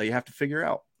puzzle that you have to figure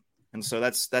out. And so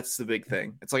that's the big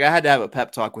thing. It's like I had to have a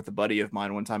pep talk with a buddy of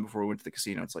mine one time before we went to the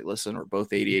casino. It's like, listen, we're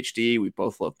both ADHD. We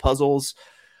both love puzzles.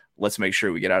 Let's make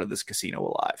sure we get out of this casino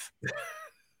alive.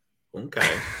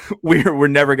 Okay. We're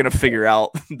never going to figure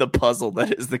out the puzzle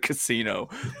that is the casino.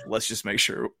 Let's make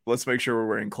sure we're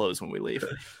wearing clothes when we leave.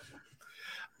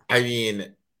 I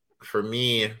mean, for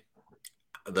me,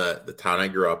 the town I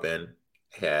grew up in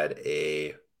had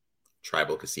a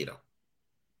tribal casino.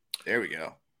 There we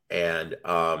go. And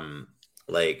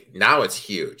like now it's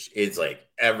huge. It's like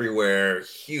everywhere,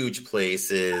 huge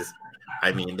places.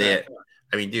 I mean, they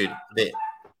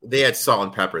had salt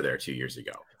and pepper there 2 years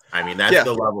ago. I mean, that's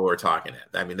the level we're talking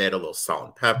at. I mean, they had a little salt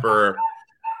and pepper.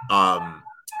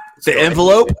 The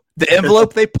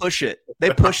envelope, they push it.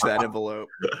 They push that envelope.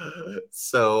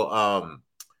 So,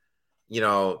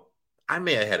 I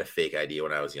may have had a fake ID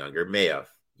when I was younger. May have.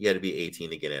 You had to be 18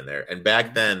 to get in there. And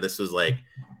back then, this was like,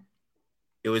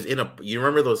 it was you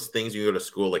remember those things you go to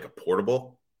school, like a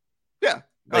portable? Yeah.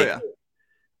 Like, yeah.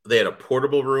 They had a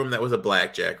portable room that was a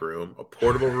blackjack room, a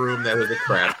portable room that was a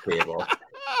craft table.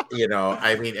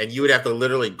 I mean, and you would have to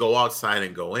literally go outside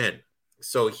and go in.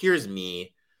 So here's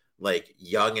me, like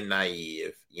young and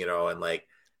naive, and like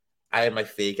I had my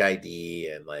fake ID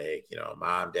and like,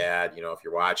 mom, dad, if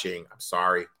you're watching, I'm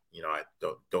sorry. I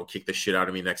don't kick the shit out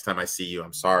of me next time I see you.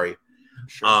 I'm sorry.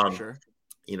 Sure.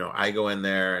 I go in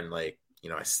there and like,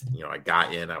 I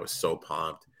got in, I was so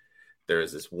pumped. There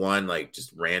was this one like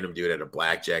just random dude at a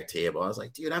blackjack table. I was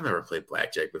like, dude, I've never played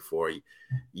blackjack before.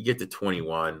 You get to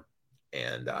 21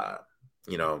 and I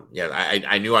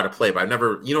knew how to play, but I've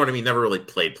never, you know what I mean? Never really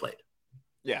played.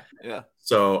 Yeah.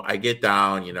 So I get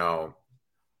down,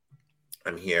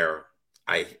 I'm here.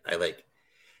 I like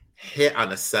hit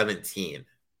on a 17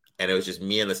 and it was just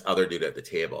me and this other dude at the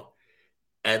table.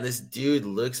 And this dude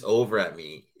looks over at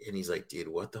me and he's like, dude,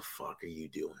 what the fuck are you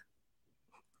doing?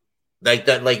 Like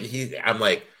that, like I'm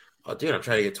like, oh dude, I'm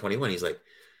trying to get 21. He's like,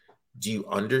 do you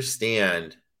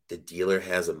understand the dealer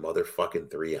has a motherfucking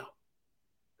 3 out?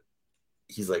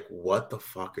 He's like, what the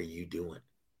fuck are you doing?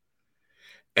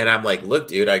 And I'm like, look,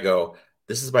 dude, I go,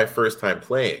 this is my first time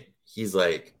playing. He's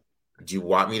like, do you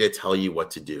want me to tell you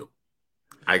what to do?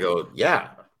 I go, yeah.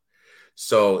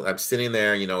 So I'm sitting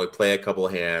there, we play a couple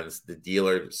of hands. The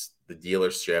dealer's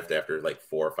shift after like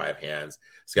 4 or 5 hands.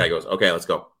 This guy goes, okay, let's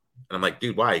go. And I'm like,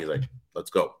 dude, why? He's like,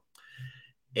 let's go.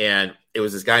 And it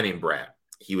was this guy named Brad.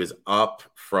 He was up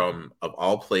from, of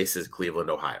all places, Cleveland,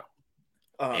 Ohio.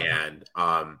 And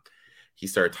he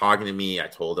started talking to me. I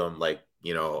told him like,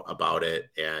 about it.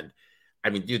 And I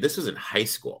mean, dude, this was in high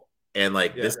school. And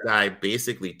like this guy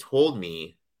basically told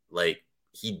me like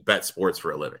he bet sports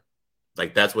for a living.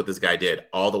 Like that's what this guy did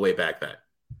all the way back then.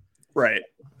 Right.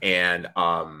 And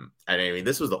I mean,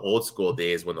 this was the old school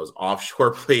days when those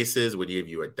offshore places would give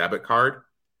you a debit card.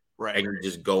 Right. And you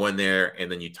just go in there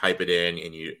and then you type it in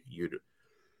and you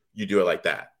do it like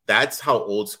that. That's how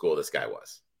old school this guy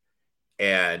was.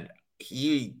 And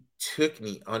he took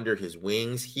me under his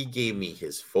wings. He gave me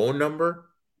his phone number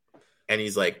and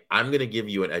he's like, I'm going to give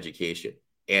you an education.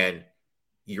 And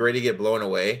you ready to get blown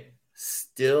away?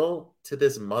 Still to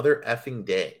this mother effing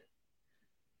day,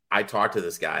 I talk to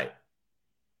this guy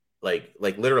like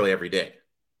literally every day.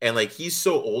 And like, he's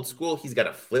so old school. He's got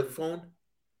a flip phone.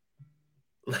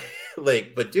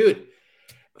 But dude,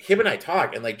 him and I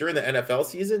talk and like during the NFL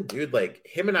season, dude, like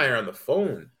him and I are on the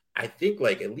phone. I think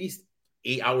like at least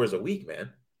 8 hours a week,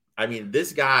 man. I mean,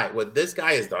 what this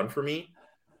guy has done for me,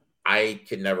 I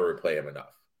can never replay him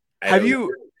enough.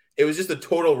 It was just a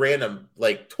total random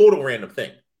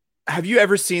thing. Have you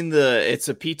ever seen it's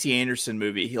a P.T. Anderson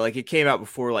movie? It came out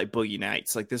before like Boogie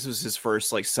Nights. Like this was his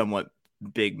first like somewhat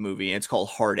big movie. And it's called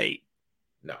Hard 8.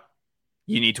 No.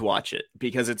 you need to watch it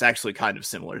because it's actually kind of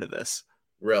similar to this.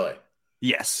 Really?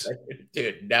 Yes.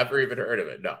 Dude, never even heard of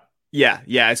it. No. Yeah.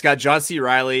 It's got John C.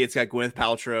 Reilly. It's got Gwyneth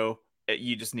Paltrow.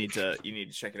 You just need to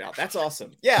check it out. That's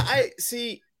awesome. Yeah, I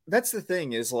see. That's the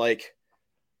thing is like,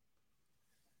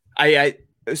 I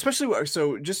especially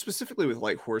so just specifically with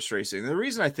like horse racing. The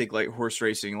reason I think like horse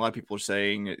racing, a lot of people are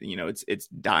saying, you know, it's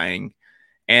dying,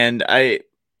 and I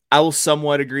will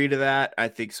somewhat agree to that. I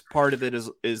think part of it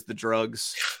is the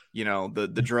drugs, you know, the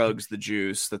drugs, the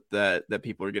juice that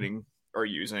people are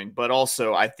using, but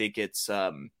also I think it's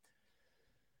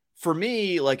for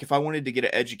me, like if I wanted to get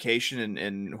an education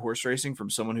in horse racing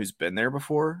from someone who's been there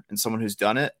before and someone who's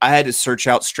done it, I had to search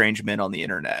out strange men on the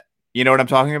internet. You know what I'm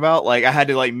talking about? Like I had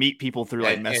to like meet people through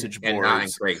like message boards. And not in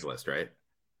Craigslist, right?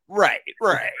 Right.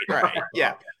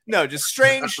 Yeah. No, just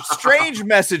strange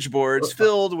message boards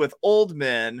filled with old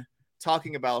men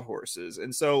talking about horses.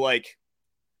 And so like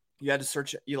you had to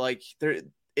search,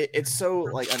 it's so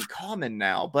like uncommon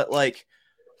now, but like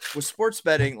with sports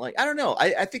betting, like I don't know.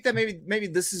 I think that maybe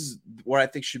this is what I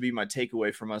think should be my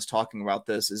takeaway from us talking about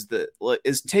this is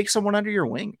take someone under your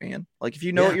wing, man. Like if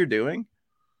you know what you're doing,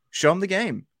 show them the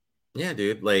game. Yeah,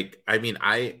 dude. Like I mean,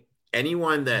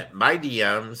 anyone that my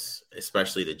DMs,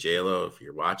 especially the JLo, if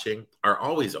you're watching, are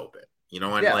always open. You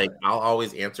know, and like I'll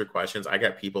always answer questions. I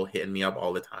got people hitting me up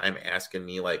all the time asking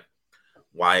me like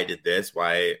why I did this,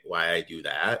 why I do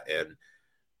that, and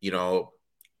you know,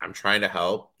 I'm trying to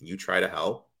help. You try to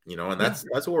help. You know, and that's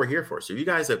what we're here for. So if you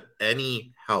guys have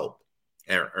any help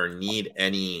or need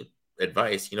any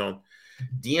advice, you know,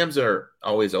 DMs are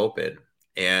always open.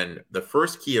 And the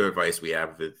first key of advice we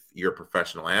have if you're a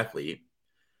professional athlete,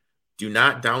 do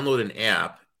not download an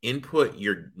app, input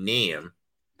your name,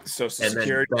 social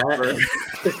security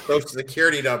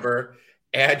number,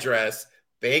 address,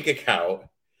 bank account.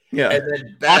 Yeah. And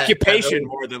then occupation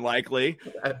more than likely.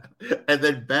 And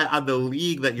then bet on the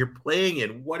league that you're playing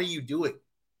in. What are you doing?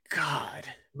 God.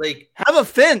 Like have a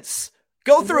fence.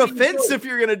 Go through a fence if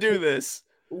you're gonna do this.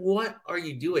 What are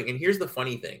you doing? And here's the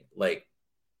funny thing. Like,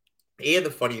 the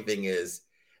funny thing is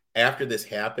after this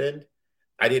happened,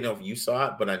 I didn't know if you saw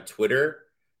it, but on Twitter,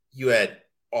 you had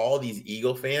all these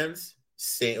Eagle fans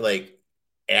saying like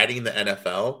adding the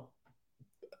NFL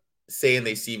saying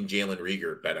they seen Jalen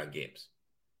Reagor bet on games.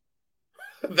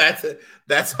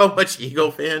 That's how much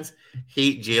Eagle fans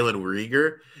hate Jalen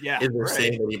Reagor. Yeah, they're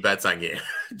saying that he bets on games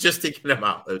just to get him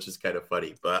out, which is kind of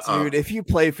funny. But dude, if you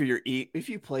play for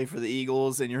the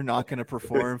Eagles and you're not going to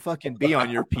perform, fucking be on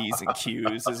your P's and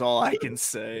Q's is all I can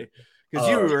say. Because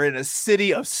you were in a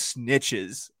city of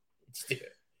snitches. Dude,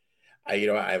 I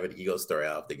have an Eagle story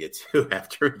I'll have to get to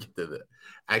after we get to the.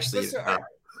 Actually,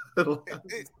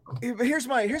 here's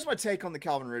my take on the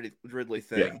Clavin Ridley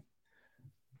thing. Yeah.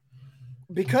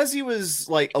 Because he was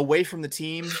like away from the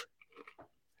team,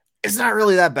 it's not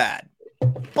really that bad.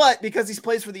 But because he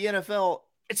plays for the NFL,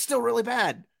 it's still really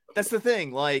bad. That's the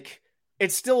thing. Like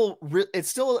it's not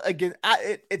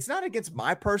against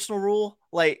my personal rule.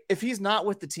 Like if he's not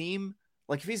with the team,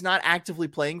 like if he's not actively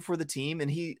playing for the team,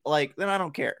 and then I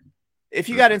don't care. If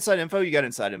you got inside info, you got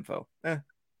inside info.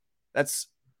 That's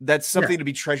something to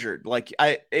be treasured. Like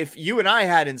if you and I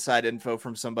had inside info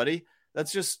from somebody,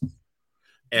 that's just.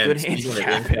 And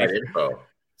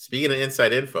speaking of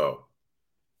inside info,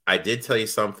 I did tell you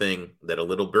something that a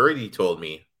little birdie told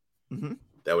me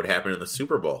that would happen in the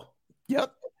Super Bowl.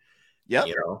 Yep.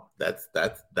 You know,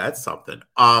 that's something.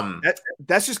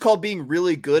 That's just called being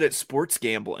really good at sports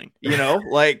gambling. You know,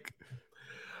 like,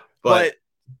 but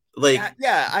like,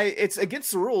 it's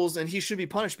against the rules, and he should be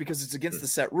punished because it's against the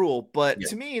set rule. But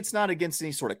to me, it's not against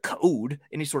any sort of code,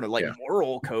 any sort of like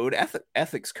moral code,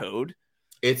 ethics code.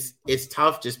 It's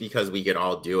tough just because we can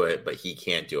all do it, but he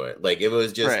can't do it. Like it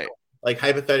was just like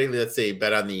hypothetically, let's say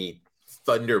bet on the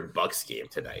Thunder Bucks game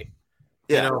tonight.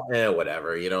 Yeah. You know,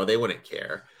 whatever. You know, they wouldn't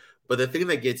care. But the thing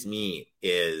that gets me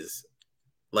is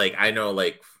like I know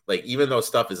like even though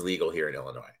stuff is legal here in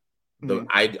Illinois,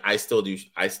 I still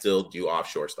do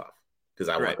offshore stuff because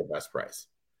I want the best price.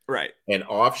 Right. And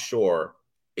offshore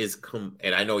is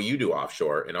and I know you do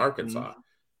offshore in Arkansas.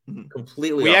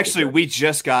 Completely. We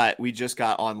just got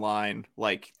online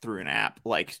like through an app.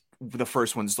 Like the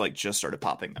first ones like just started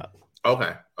popping up.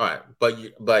 Okay, all right,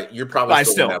 but you're probably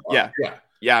still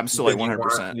I'm still like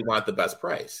 100%. You want the best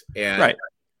price, and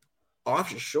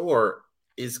offshore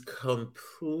is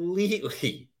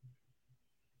completely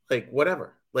like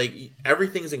whatever. Like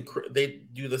everything's they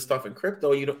do the stuff in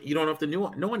crypto. You don't have to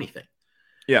know anything.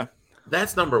 Yeah,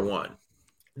 that's number one.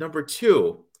 Number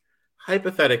two,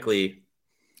 hypothetically.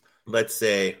 Let's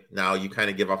say now you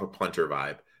kind of give off a punter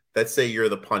vibe. Let's say you're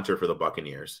the punter for the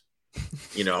Buccaneers,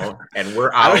 you know, and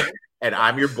we're out. and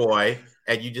I'm your boy,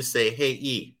 and you just say, "Hey,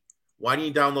 E, why don't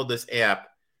you download this app?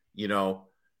 You know,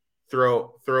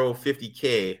 throw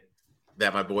 50K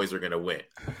that my boys are gonna win."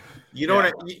 You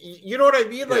know you know what I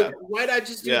mean? Like, why not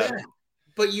just do that?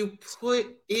 But you put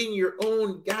in your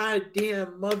own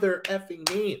goddamn mother effing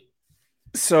name.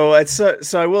 So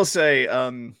I will say,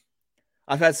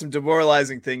 I've had some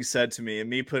demoralizing things said to me, and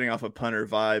me putting off a punter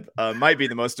vibe might be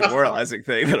the most demoralizing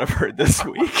thing that I've heard this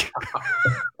week.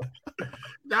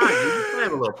 Nah, you can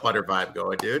have a little punter vibe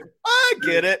going, dude. I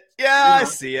get it. Yeah, I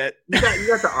see it. You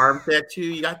got the arm tattoo,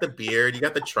 you got the beard, you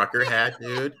got the trucker hat,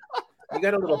 dude. You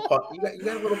got a little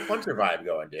punter vibe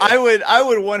going, dude. I would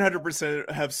 100%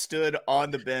 have stood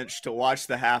on the bench to watch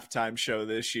the halftime show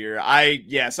this year. I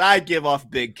give off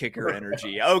big kicker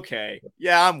energy. Okay.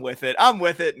 Yeah, I'm with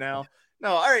it now. No,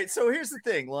 all right. So here's the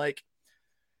thing. Like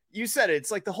you said, it's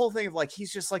like the whole thing of like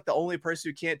he's just like the only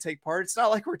person who can't take part. It's not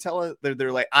like we're telling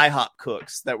they're like IHOP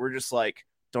cooks that we're just like,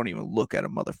 don't even look at a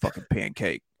motherfucking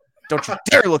pancake. Don't you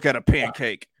dare look at a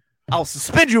pancake. I'll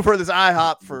suspend you for this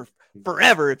IHOP for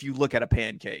forever if you look at a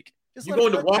pancake. You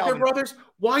going to Walker Brothers?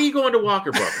 Why are you going to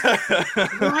Walker Brothers?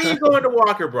 Why are you going to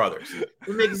Walker Brothers?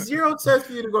 It makes zero sense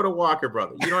for you to go to Walker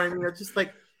Brothers. You know what I mean? It's just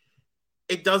like,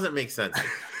 it doesn't make sense.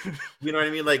 You know what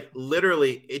I mean? Like,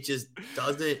 literally, it just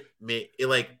doesn't make it.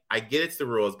 Like, I get it's the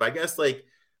rules, but I guess like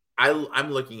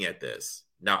I'm looking at this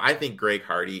now. I think Greg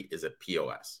Hardy is a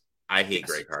POS. I hate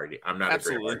Greg Hardy. I'm not a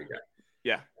Greg Hardy guy.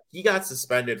 Yeah, he got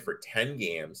suspended for 10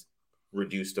 games,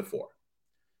 reduced to 4.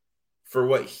 For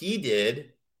what he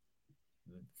did,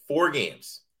 4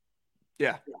 games.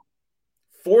 Yeah.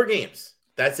 4 games.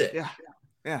 That's it. Yeah.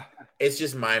 Yeah. It's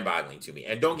just mind-boggling to me.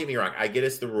 And don't get me wrong, I get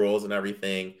it's the rules and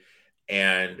everything.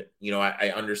 And, you know,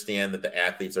 I understand that the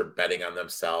athletes are betting on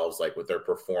themselves, like with their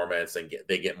performance, and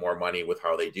they get more money with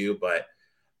how they do. But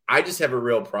I just have a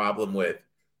real problem with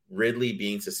Ridley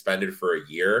being suspended for a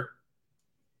year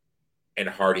and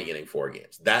Hardy getting 4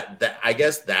 games. That I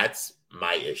guess that's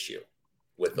my issue.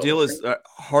 With the deal is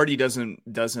Hardy doesn't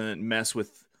mess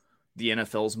with the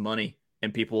NFL's money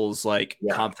and people's like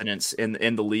confidence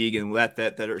in the league, and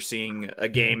that are seeing a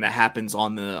game that happens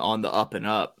on the up and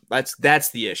up. That's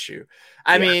the issue.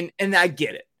 I mean, and I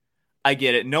get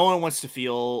it. No one wants to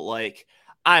feel like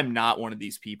I'm not one of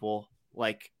these people.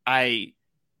 Like I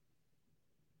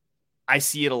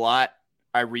see it a lot.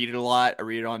 I read it a lot. I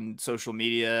read it on social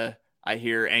media. I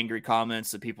hear angry comments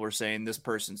that people are saying this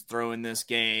person's throwing this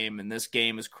game and this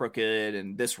game is crooked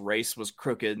and this race was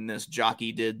crooked and this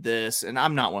jockey did this. And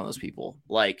I'm not one of those people.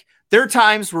 Like, there are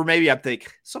times where maybe I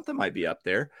think something might be up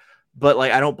there, but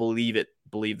like, I don't believe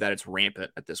that it's rampant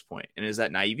at this point. And is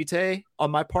that naivete on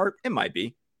my part? It might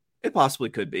be. It possibly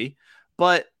could be,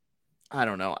 but I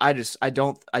don't know. I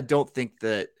don't think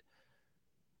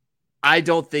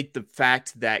the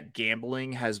fact that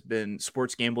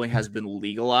sports gambling has been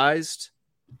legalized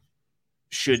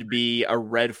should be a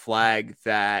red flag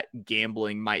that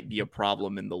gambling might be a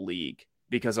problem in the league.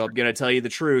 Because I'm going to tell you the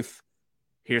truth.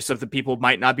 Here's something people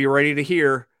might not be ready to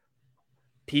hear.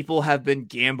 People have been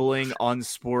gambling on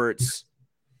sports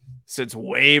since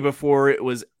way before it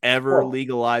was ever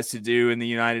legalized to do in the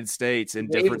United States, in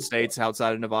different states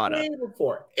outside of Nevada. Way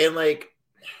before. And like,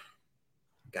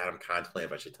 God, I'm contemplating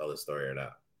if I should tell this story or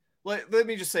not. Let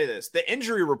me just say this. The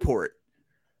injury report.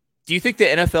 Do you think the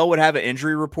NFL would have an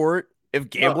injury report if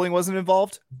gambling wasn't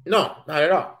involved? No, not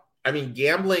at all. I mean,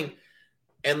 gambling,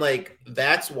 and like,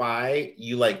 that's why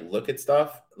you like look at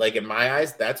stuff. Like, in my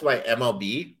eyes, that's why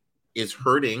MLB is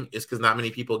hurting, is because not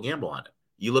many people gamble on it.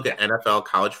 You look at NFL,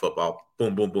 college football,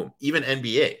 boom, boom, boom. Even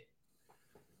NBA.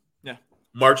 Yeah.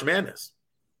 March Madness.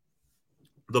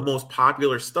 The most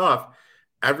popular stuff,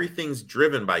 everything's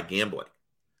driven by gambling.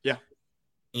 Yeah.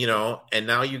 You know, and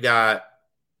now you got,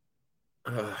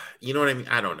 you know what I mean?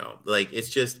 I don't know. Like, it's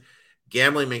just,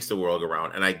 gambling makes the world go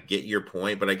round. And I get your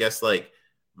point, but I guess like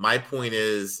my point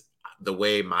is the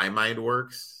way my mind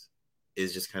works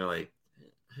is just kind of like,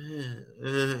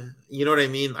 you know what I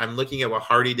mean? I'm looking at what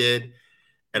Hardy did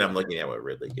and I'm looking at what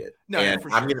Ridley did. No, and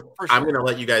sure. I'm going to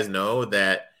let you guys know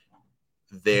that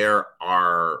there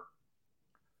are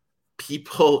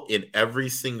people in every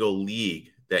single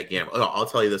league that gamble. Oh, I'll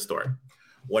tell you this story.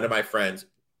 One of my friends,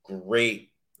 great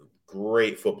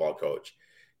football coach.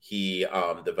 He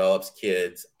develops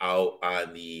kids out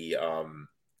on the on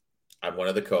one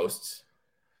of the coasts.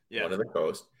 Yeah. One of the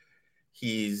coasts.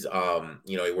 He's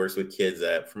he works with kids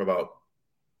from about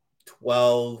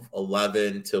 12,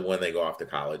 11 to when they go off to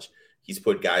college. He's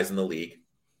put guys in the league.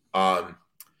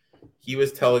 He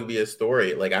was telling me a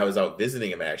story. Like, I was out visiting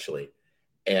him actually,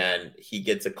 and he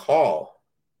gets a call.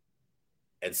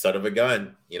 And son of a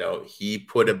gun, he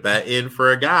put a bet in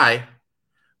for a guy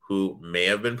who may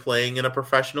have been playing in a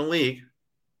professional league,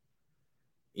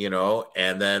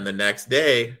 and then the next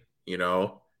day,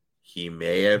 he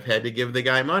may have had to give the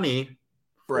guy money.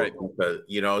 Right.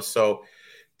 Because, so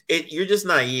you're just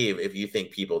naive if you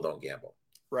think people don't gamble.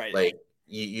 Right. Like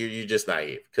you're just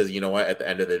naive because you know what? At the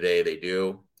end of the day, they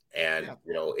do. And,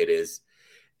 it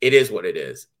is what it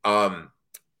is. The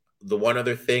one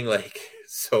other thing,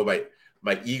 so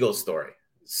my Eagle story.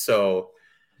 So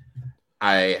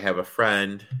I have a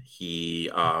friend. He,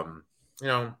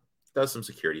 does some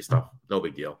security stuff. No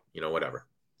big deal. Whatever.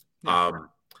 Yeah.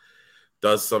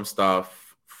 Does some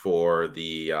stuff for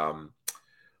the,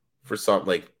 for some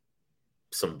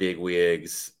big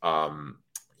wigs.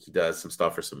 He does some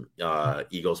stuff for some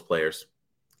Eagles players.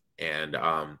 And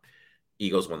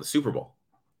Eagles won the Super Bowl.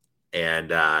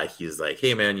 And he's like,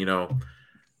 hey, man,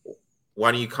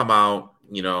 why don't you come out?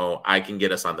 I can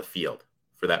get us on the field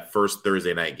for that first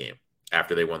Thursday night game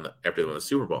after they won the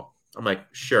Super Bowl. I'm like,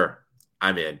 sure,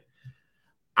 I'm in.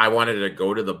 I wanted to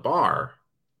go to the bar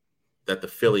that the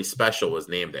Philly special was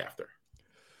named after.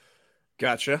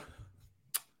 Gotcha.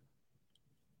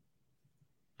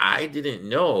 I didn't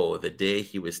know the day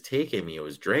he was taking me, it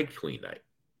was drag queen night.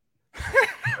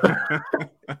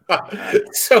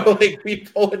 So we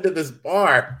pull into this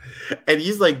bar and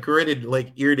he's gritted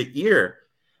ear to ear.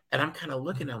 And I'm kind of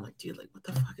looking at him dude, what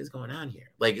the fuck is going on here?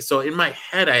 So in my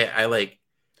head, I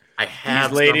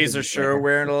have these ladies are sure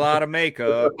wearing a lot of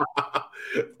makeup.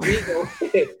 We go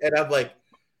in, and I'm like,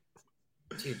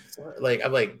 dude,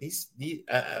 I'm like, these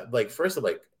first I'm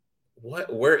like,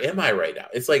 what? Where am I right now?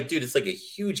 It's dude, it's a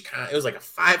huge it was a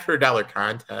 $500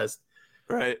 contest.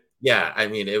 Right. Yeah, I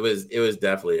mean, it was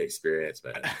definitely an experience,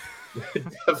 man.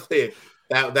 Definitely,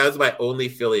 that was my only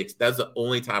Philly. That's the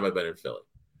only time I've been in Philly.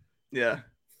 Yeah.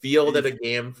 Field at a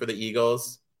game for the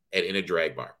Eagles and in a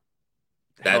drag bar.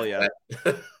 Hell yeah.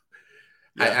 Yeah.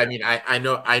 I mean, I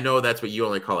know that's what you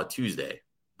only call a Tuesday,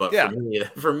 but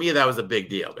for me, that was a big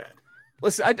deal, man.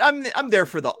 Listen, I'm there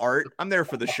for the art. I'm there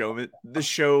for the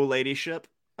show ladyship.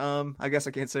 I guess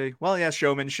I can't say. Well, yeah,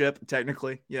 showmanship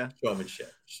technically. Yeah,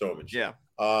 showmanship. Yeah.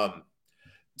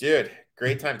 Dude,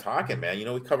 great time talking, man.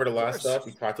 We covered a lot of stuff.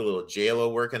 We talked a little J-Lo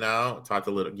working out.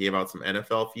 Gave out some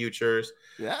NFL futures.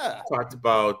 Yeah. Talked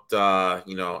about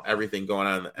everything going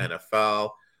on in the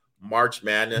NFL. March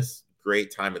Madness,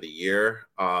 great time of the year.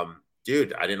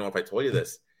 Dude, I didn't know if I told you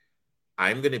this.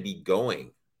 I'm going to be going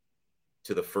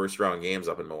to the first round games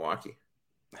up in Milwaukee.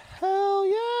 Hell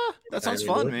yeah. That sounds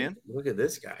fun, man. Look at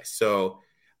this guy. So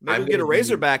maybe we'll get a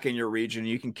Razorback in your region.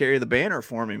 You can carry the banner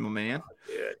for me, my man.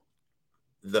 Dude.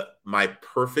 My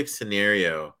perfect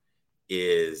scenario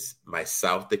is my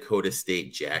South Dakota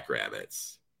State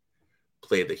Jackrabbits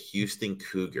play the Houston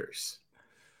Cougars.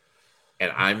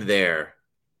 And I'm there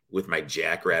with my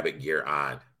Jackrabbit gear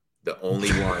on, the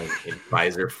only one in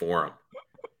Pfizer Forum.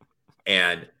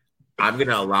 And I'm going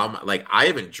to allow I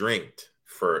haven't drinked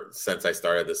since I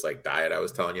started this diet I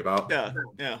was telling you about. Yeah.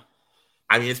 Yeah.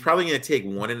 I mean, it's probably going to take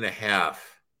 1.5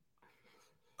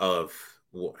 of,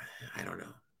 I don't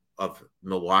know, of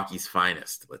Milwaukee's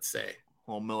finest, let's say.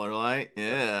 Old Miller Lite.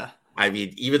 Yeah. I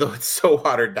mean, even though it's so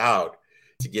watered down,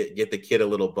 to get the kid a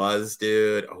little buzz,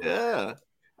 dude. Oh, yeah.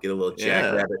 Get a little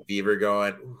Jackrabbit fever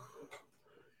going.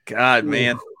 God,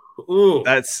 man. Ooh.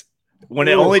 That's when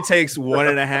it only takes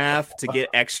 1.5 to get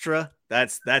extra.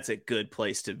 That's a good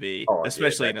place to be,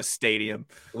 especially in a stadium.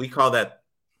 We call that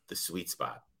the sweet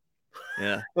spot.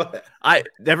 Yeah. I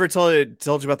never told you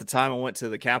about the time I went to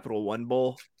the Capital One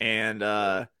Bowl, and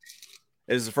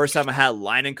it was the first time I had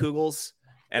Leinenkugels,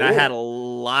 and I had a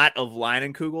lot of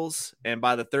Leinenkugels, and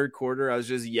by the third quarter, I was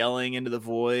just yelling into the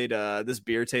void, this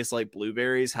beer tastes like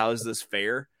blueberries. How is this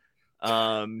fair?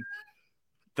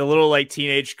 The little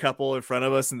teenage couple in front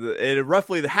of us, and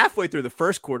roughly halfway through the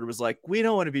first quarter was like, we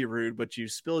don't want to be rude, but you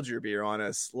spilled your beer on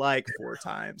us 4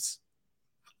 times.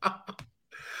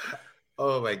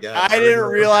 Oh my God. I didn't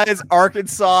realize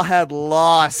Arkansas had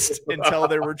lost until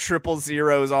there were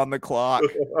 000s on the clock.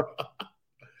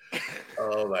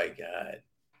 Oh my God.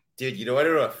 Dude, you know what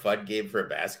a fun game for a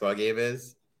basketball game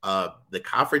is? The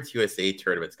Conference USA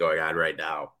tournament's going on right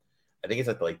now. I think it's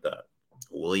at the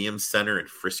Williams Center in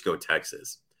Frisco,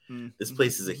 Texas. Mm-hmm. This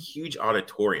place is a huge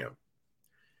auditorium,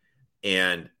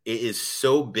 and it is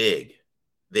so big.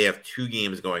 They have 2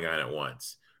 games going on at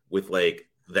once with the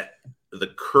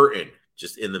curtain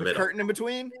just in the middle. Curtain in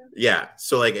between? Yeah.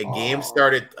 So a game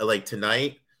started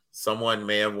tonight. Someone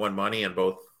may have won money on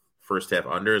both first half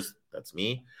unders. That's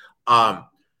me.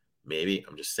 Maybe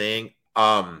I'm just saying.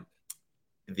 They're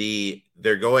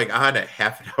going on at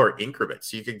half an hour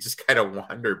increments, so you can just kind of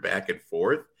wander back and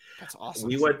forth. That's awesome.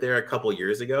 We went there a couple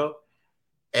years ago,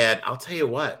 And I'll tell you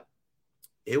what,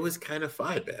 it was kind of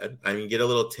fun, man. I mean, get a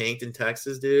little tanked in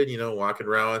Texas, dude. Walking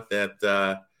around with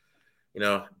that,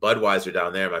 Budweiser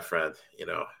down there, my friend.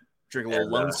 Drink a little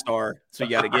And Lone Star. So you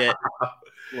got to get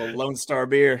a little Lone Star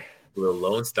beer. a little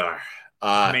Lone Star.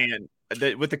 Man,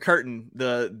 with the curtain,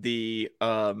 the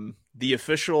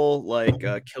official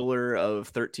killer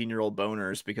of 13-year-old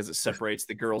boners because it separates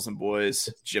the girls and boys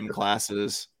gym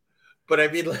classes. But I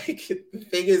mean, like, the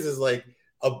thing is like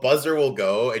a buzzer will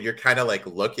go and you're kind of like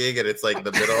looking and it's like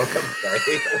the middle of the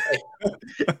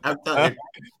play. I'm telling you,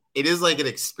 it is like an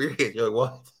experience. You're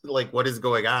like, what is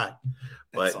going on?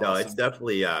 But no, awesome. it's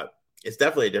definitely a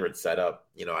different setup.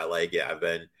 I like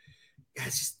it.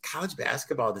 It's just college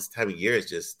basketball this time of year is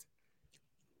just,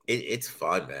 it's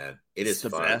fun, man. It's the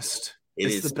fun. best.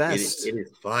 It's the best. It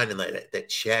is fun. And like that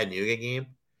Chattanooga game,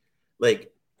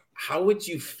 like, how would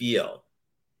you feel?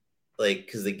 Like,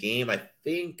 because the game, I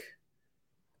think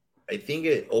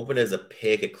it opened as a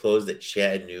pick. It closed at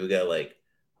Chattanooga like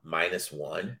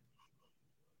 -1.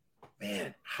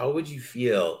 Man, how would you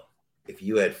feel if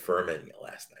you had Furman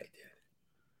last night, dude?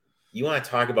 You want to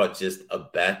talk about just a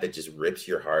bet that just rips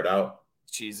your heart out?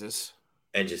 Jesus.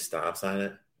 And just stomps on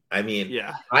it. I mean,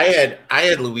 yeah. I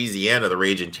had Louisiana, the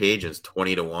Raging Cajuns,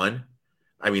 20-1.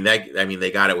 I mean,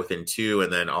 they got it within 2,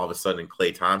 and then all of a sudden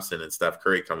Klay Thompson and Steph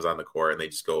Curry comes on the court and they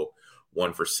just go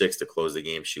 1 for 6 to close the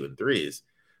game shooting threes.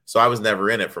 So I was never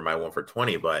in it for my 1 for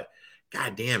 20, but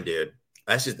goddamn, dude,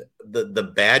 that's just the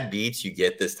bad beats you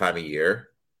get this time of year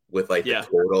with the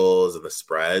totals and the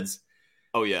spreads.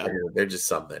 Oh yeah, they're just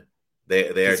something.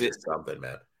 They are just something,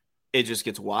 man. It just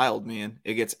gets wild, man.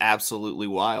 It gets absolutely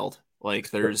wild.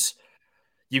 Like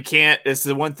you can't. It's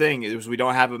the one thing is we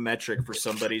don't have a metric for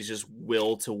somebody's just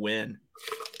will to win,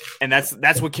 and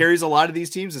that's what carries a lot of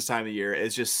these teams this time of year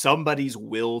is just somebody's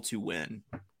will to win.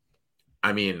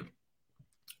 I mean,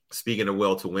 speaking of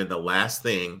will to win, the last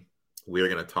thing we're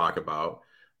going to talk about,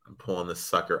 I'm pulling this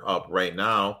sucker up right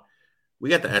now.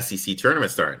 We got the SEC tournament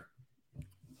starting.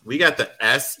 We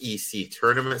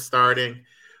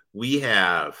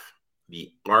have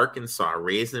the Arkansas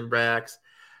Razorbacks.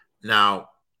 Now,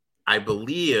 I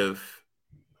believe,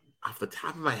 off the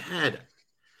top of my head,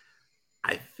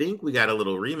 I think we got a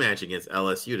little rematch against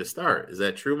LSU to start. Is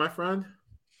that true, my friend?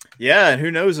 Yeah, and who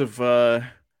knows if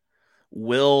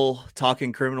Will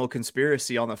talking criminal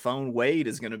conspiracy on the phone, Wade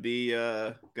is going to be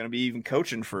even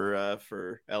coaching for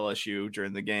LSU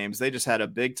during the games. They just had a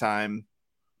big time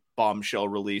bombshell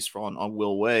release on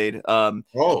Will Wade. I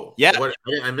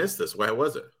missed this. Why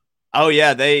was it? Oh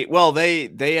yeah, they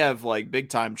have big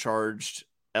time charged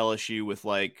LSU with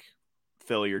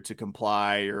failure to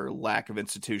comply or lack of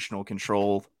institutional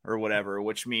control or whatever,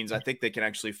 which means I think they can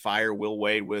actually fire Will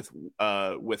Wade with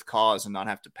cause and not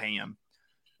have to pay him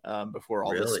before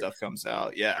all this stuff comes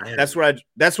out. Yeah, that's what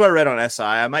I read on SI.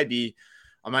 I might be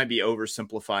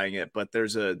oversimplifying it, but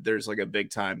there's a big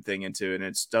time thing into it, and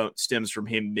it stems from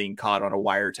him being caught on a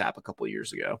wiretap a couple of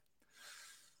years ago.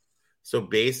 So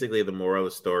basically, the moral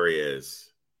of the story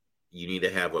is you need to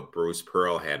have what Bruce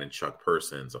Pearl had in Chuck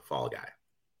Persons, a fall guy.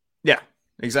 Yeah,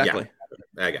 exactly.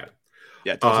 Yeah, I got it.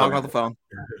 Yeah, don't talk about the phone.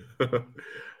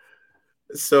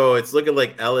 So it's looking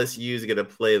like LSU is going to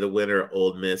play the winner,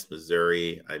 Ole Miss,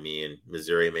 Missouri. I mean,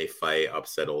 Missouri may fight,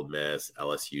 upset Ole Miss.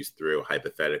 LSU's through,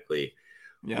 hypothetically.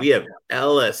 Yeah. We have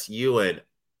LSU and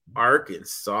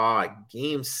Arkansas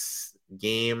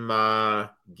game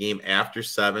after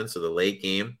 7, so the late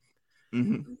game.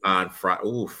 Mm-hmm. On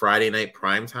Friday night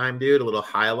prime time, dude. A little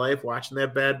high life watching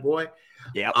that bad boy.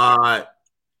 Yeah.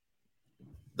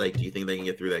 Do you think they can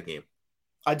get through that game?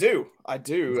 I do.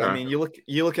 Okay. I mean, you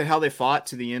look at how they fought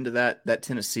to the end of that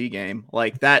Tennessee game.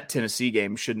 That Tennessee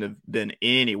game shouldn't have been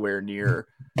anywhere near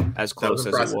as close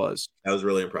as it was. That was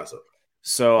really impressive.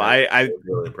 So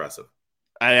really impressive.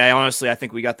 I honestly, I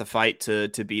think we got the fight to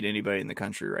beat anybody in the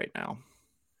country right now.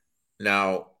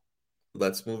 Now,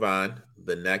 let's move on.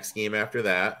 The next game after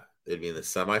that, it'd be in the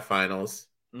semifinals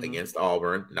against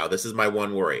Auburn. Now, this is my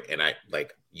one worry, and I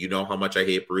how much I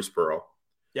hate Bruce Pearl.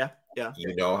 Yeah.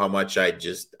 You know how much I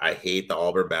hate the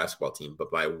Auburn basketball team.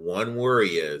 But my one worry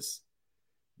is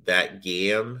that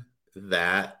game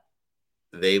that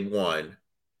they won,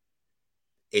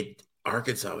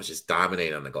 Arkansas was just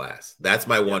dominating on the glass. That's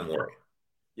my one worry.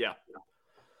 Yeah.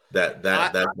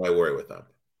 That's my worry with them.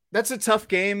 That's a tough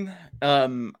game.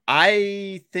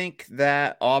 I think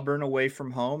that Auburn away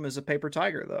from home is a paper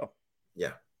tiger, though.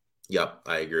 Yeah. Yep.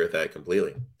 I agree with that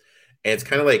completely. And it's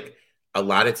kind of like a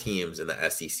lot of teams in the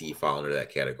SEC fall under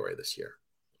that category this year.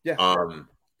 Yeah.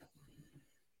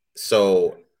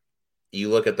 So you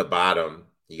look at the bottom,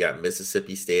 you got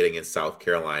Mississippi State against South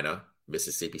Carolina.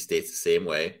 Mississippi State's the same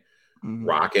way.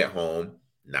 Rock at home,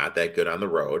 not that good on the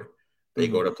road. They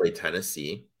go to play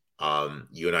Tennessee.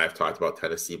 You and I have talked about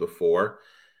Tennessee before.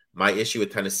 My issue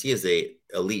with Tennessee is they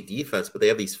elite defense, but they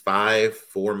have these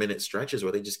 4-minute stretches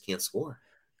where they just can't score.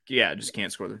 Yeah, just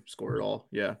can't score at all.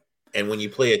 Yeah. And when you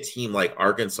play a team like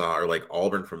Arkansas or like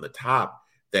Auburn from the top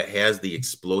that has the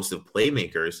explosive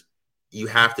playmakers, you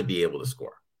have to be able to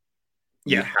score.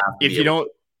 Yeah. If you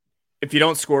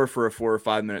don't score for a 4 or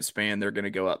 5 minute span, they're going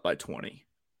to go up by 20.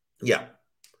 Yeah.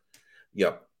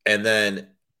 Yep. And then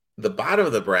the bottom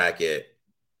of the bracket,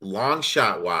 long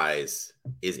shot wise,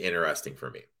 is interesting for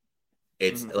me.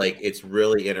 It's it's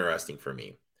really interesting for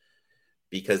me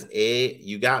because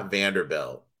you got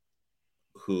Vanderbilt,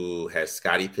 who has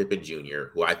Scottie Pippen Jr.,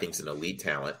 who I think is an elite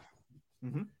talent.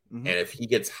 And if he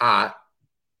gets hot,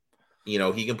 he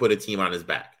can put a team on his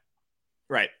back.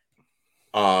 Right.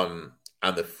 On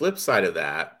the flip side of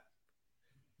that,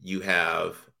 you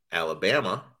have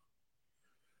Alabama,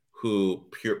 who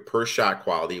per shot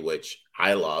quality, which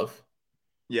I love,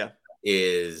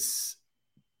 is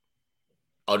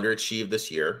underachieved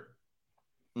this year.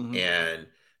 And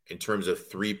in terms of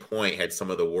 3-point, had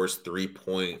some of the worst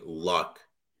 3-point luck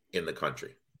in the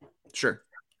country. Sure.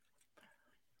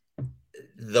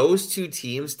 Those two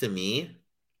teams, to me,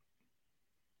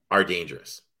 are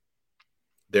dangerous.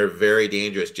 They're very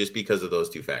dangerous just because of those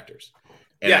two factors.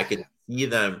 And I could see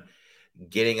them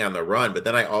getting on the run. But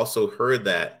then I also heard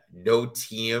that no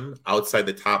team outside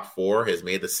the top 4 has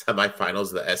made the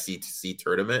semifinals of the SEC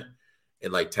tournament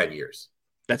in like 10 years.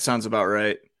 That sounds about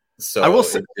right. So I will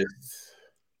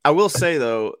say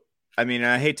though, I mean,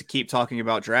 I hate to keep talking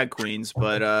about drag queens,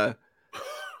 but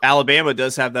Alabama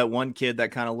does have that one kid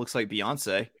that kind of looks like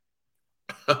Beyonce.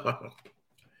 I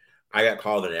got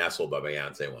called an asshole by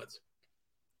Beyonce once.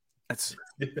 That's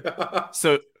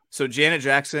so Janet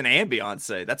Jackson and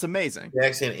Beyonce. That's amazing.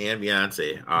 Jackson and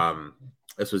Beyonce.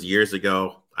 This was years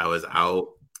ago. I was out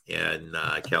in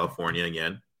California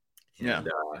again. And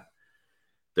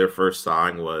their first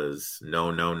song was No,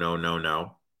 No, No, No,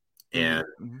 No. And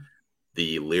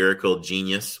the lyrical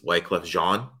genius, Wyclef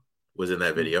Jean, was in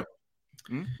that video.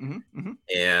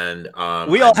 And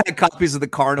we all had copies of the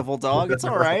Carnival Dog. It's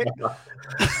all right.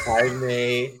 I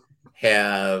may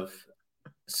have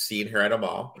seen her at a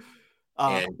mall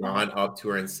and gone up to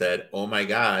her and said, "Oh my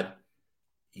God,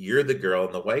 you're the girl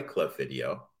in the Wyclef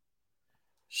video."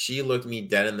 She looked me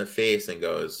dead in the face and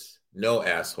goes, "No,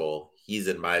 asshole, he's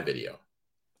in my video,"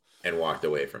 and walked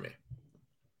away from me.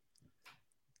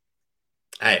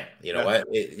 Hey, you know what?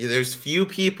 There's few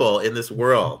people in this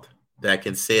world that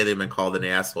can say they've been called an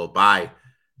asshole by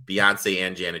Beyonce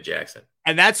and Janet Jackson.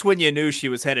 And that's when you knew she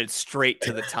was headed straight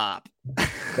to the top.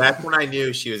 That's when I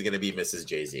knew she was going to be Mrs.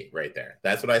 Jay-Z right there.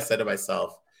 That's what I said to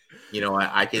myself. You know,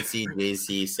 I could see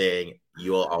Jay-Z saying,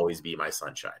 "You'll always be my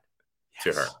sunshine,"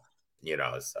 to her,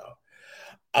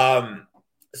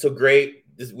 so great.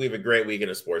 We have a great weekend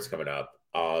of sports coming up.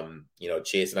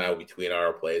 Chase and I will be tweeting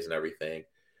our plays and everything.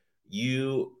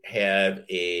 You have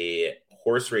a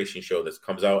horse racing show that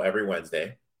comes out every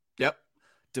Wednesday. Yep.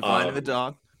 Divine and the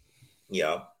Dog.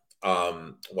 Yeah.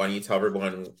 Why don't you tell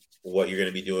everyone what you're going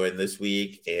to be doing this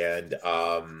week and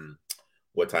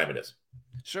what time it is?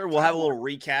 Sure. We'll have a little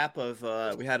recap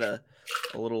of we had a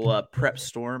little prep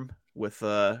storm with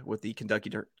the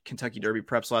Kentucky Derby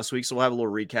preps last week. So we'll have a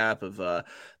little recap of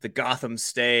the Gotham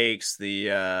Stakes,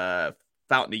 the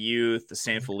Fountain of Youth, the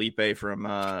San Felipe from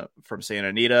Santa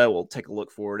Anita. We'll take a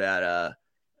look forward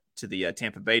to the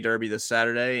Tampa Bay Derby this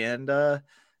Saturday, and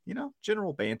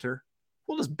general banter.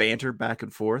 We'll just banter back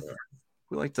and forth.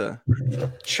 We like to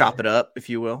chop it up, if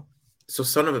you will. So,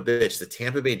 son of a bitch, the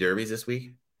Tampa Bay Derby's this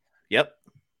week? Yep.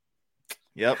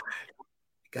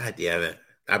 God damn it!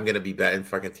 I'm gonna be betting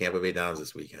fucking Tampa Bay Downs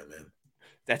this weekend, man.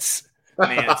 It's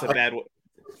a bad one.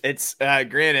 It's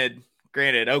granted,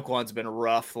 Oakland's been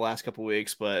rough the last couple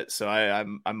weeks, but so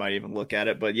I might even look at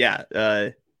it. But yeah,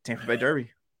 Tampa Bay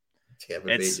Derby. Tampa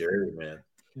Bay Derby, man.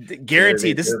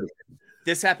 Guaranteed.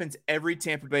 This happens every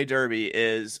Tampa Bay Derby.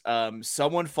 Is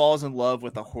someone falls in love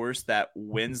with a horse that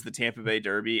wins the Tampa Bay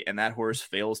Derby, and that horse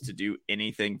fails to do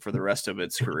anything for the rest of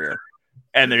its career,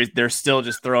 and they're still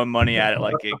just throwing money at it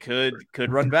like it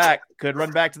could run back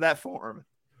to that form.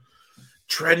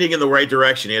 Trending in the right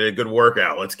direction. He had a good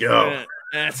workout. Let's go.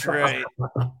 That's right.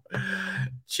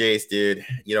 Chase, dude,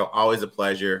 always a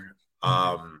pleasure.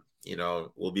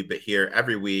 We'll be here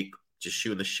every week, just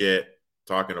shooting the shit,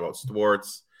 talking about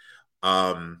sports.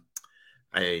 Why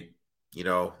don't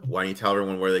you tell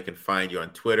everyone where they can find you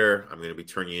on Twitter? I'm going to be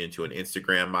turning you into an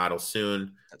Instagram model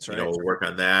soon. That's right. We'll work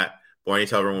on that. Why don't you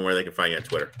tell everyone where they can find you on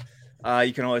Twitter?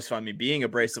 You can always find me being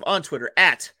abrasive on Twitter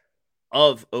at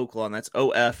of Oaklawn. That's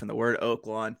OF and the word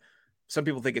Oaklawn. Some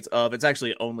people think it's of. It's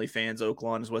actually OnlyFans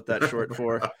Oaklawn is what that's short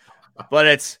for. But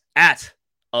it's at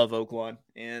of Oaklawn.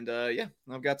 And yeah,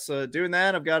 I've got doing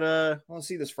that. I've got let's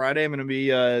see, this Friday I'm going to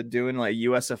be doing like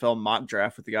USFL mock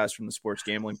draft with the guys from the Sports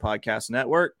Gambling Podcast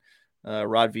Network.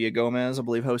 Rod Villagomez, I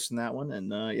believe, hosting that one.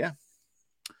 And yeah,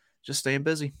 just staying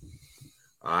busy.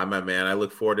 My man, I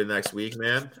look forward to next week,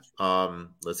 man.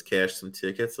 Let's cash some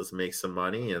tickets. Let's make some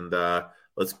money, and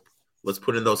let's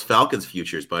put in those Falcons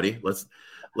futures, buddy. Let's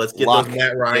get those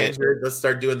Matt Ryan jerseys. Let's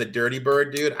start doing the Dirty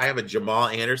Bird, dude. I have a Jamal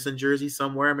Anderson jersey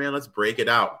somewhere, man. Let's break it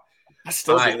out. I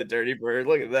still do the Dirty Bird.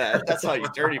 Look at that. That's how you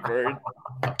Dirty Bird.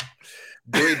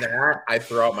 Doing that, I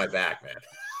throw out my back, man.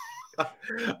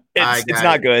 It's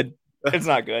not good. It's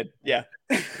not good. Yeah.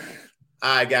 All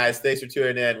right, guys. Thanks for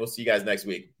tuning in. We'll see you guys next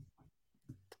week.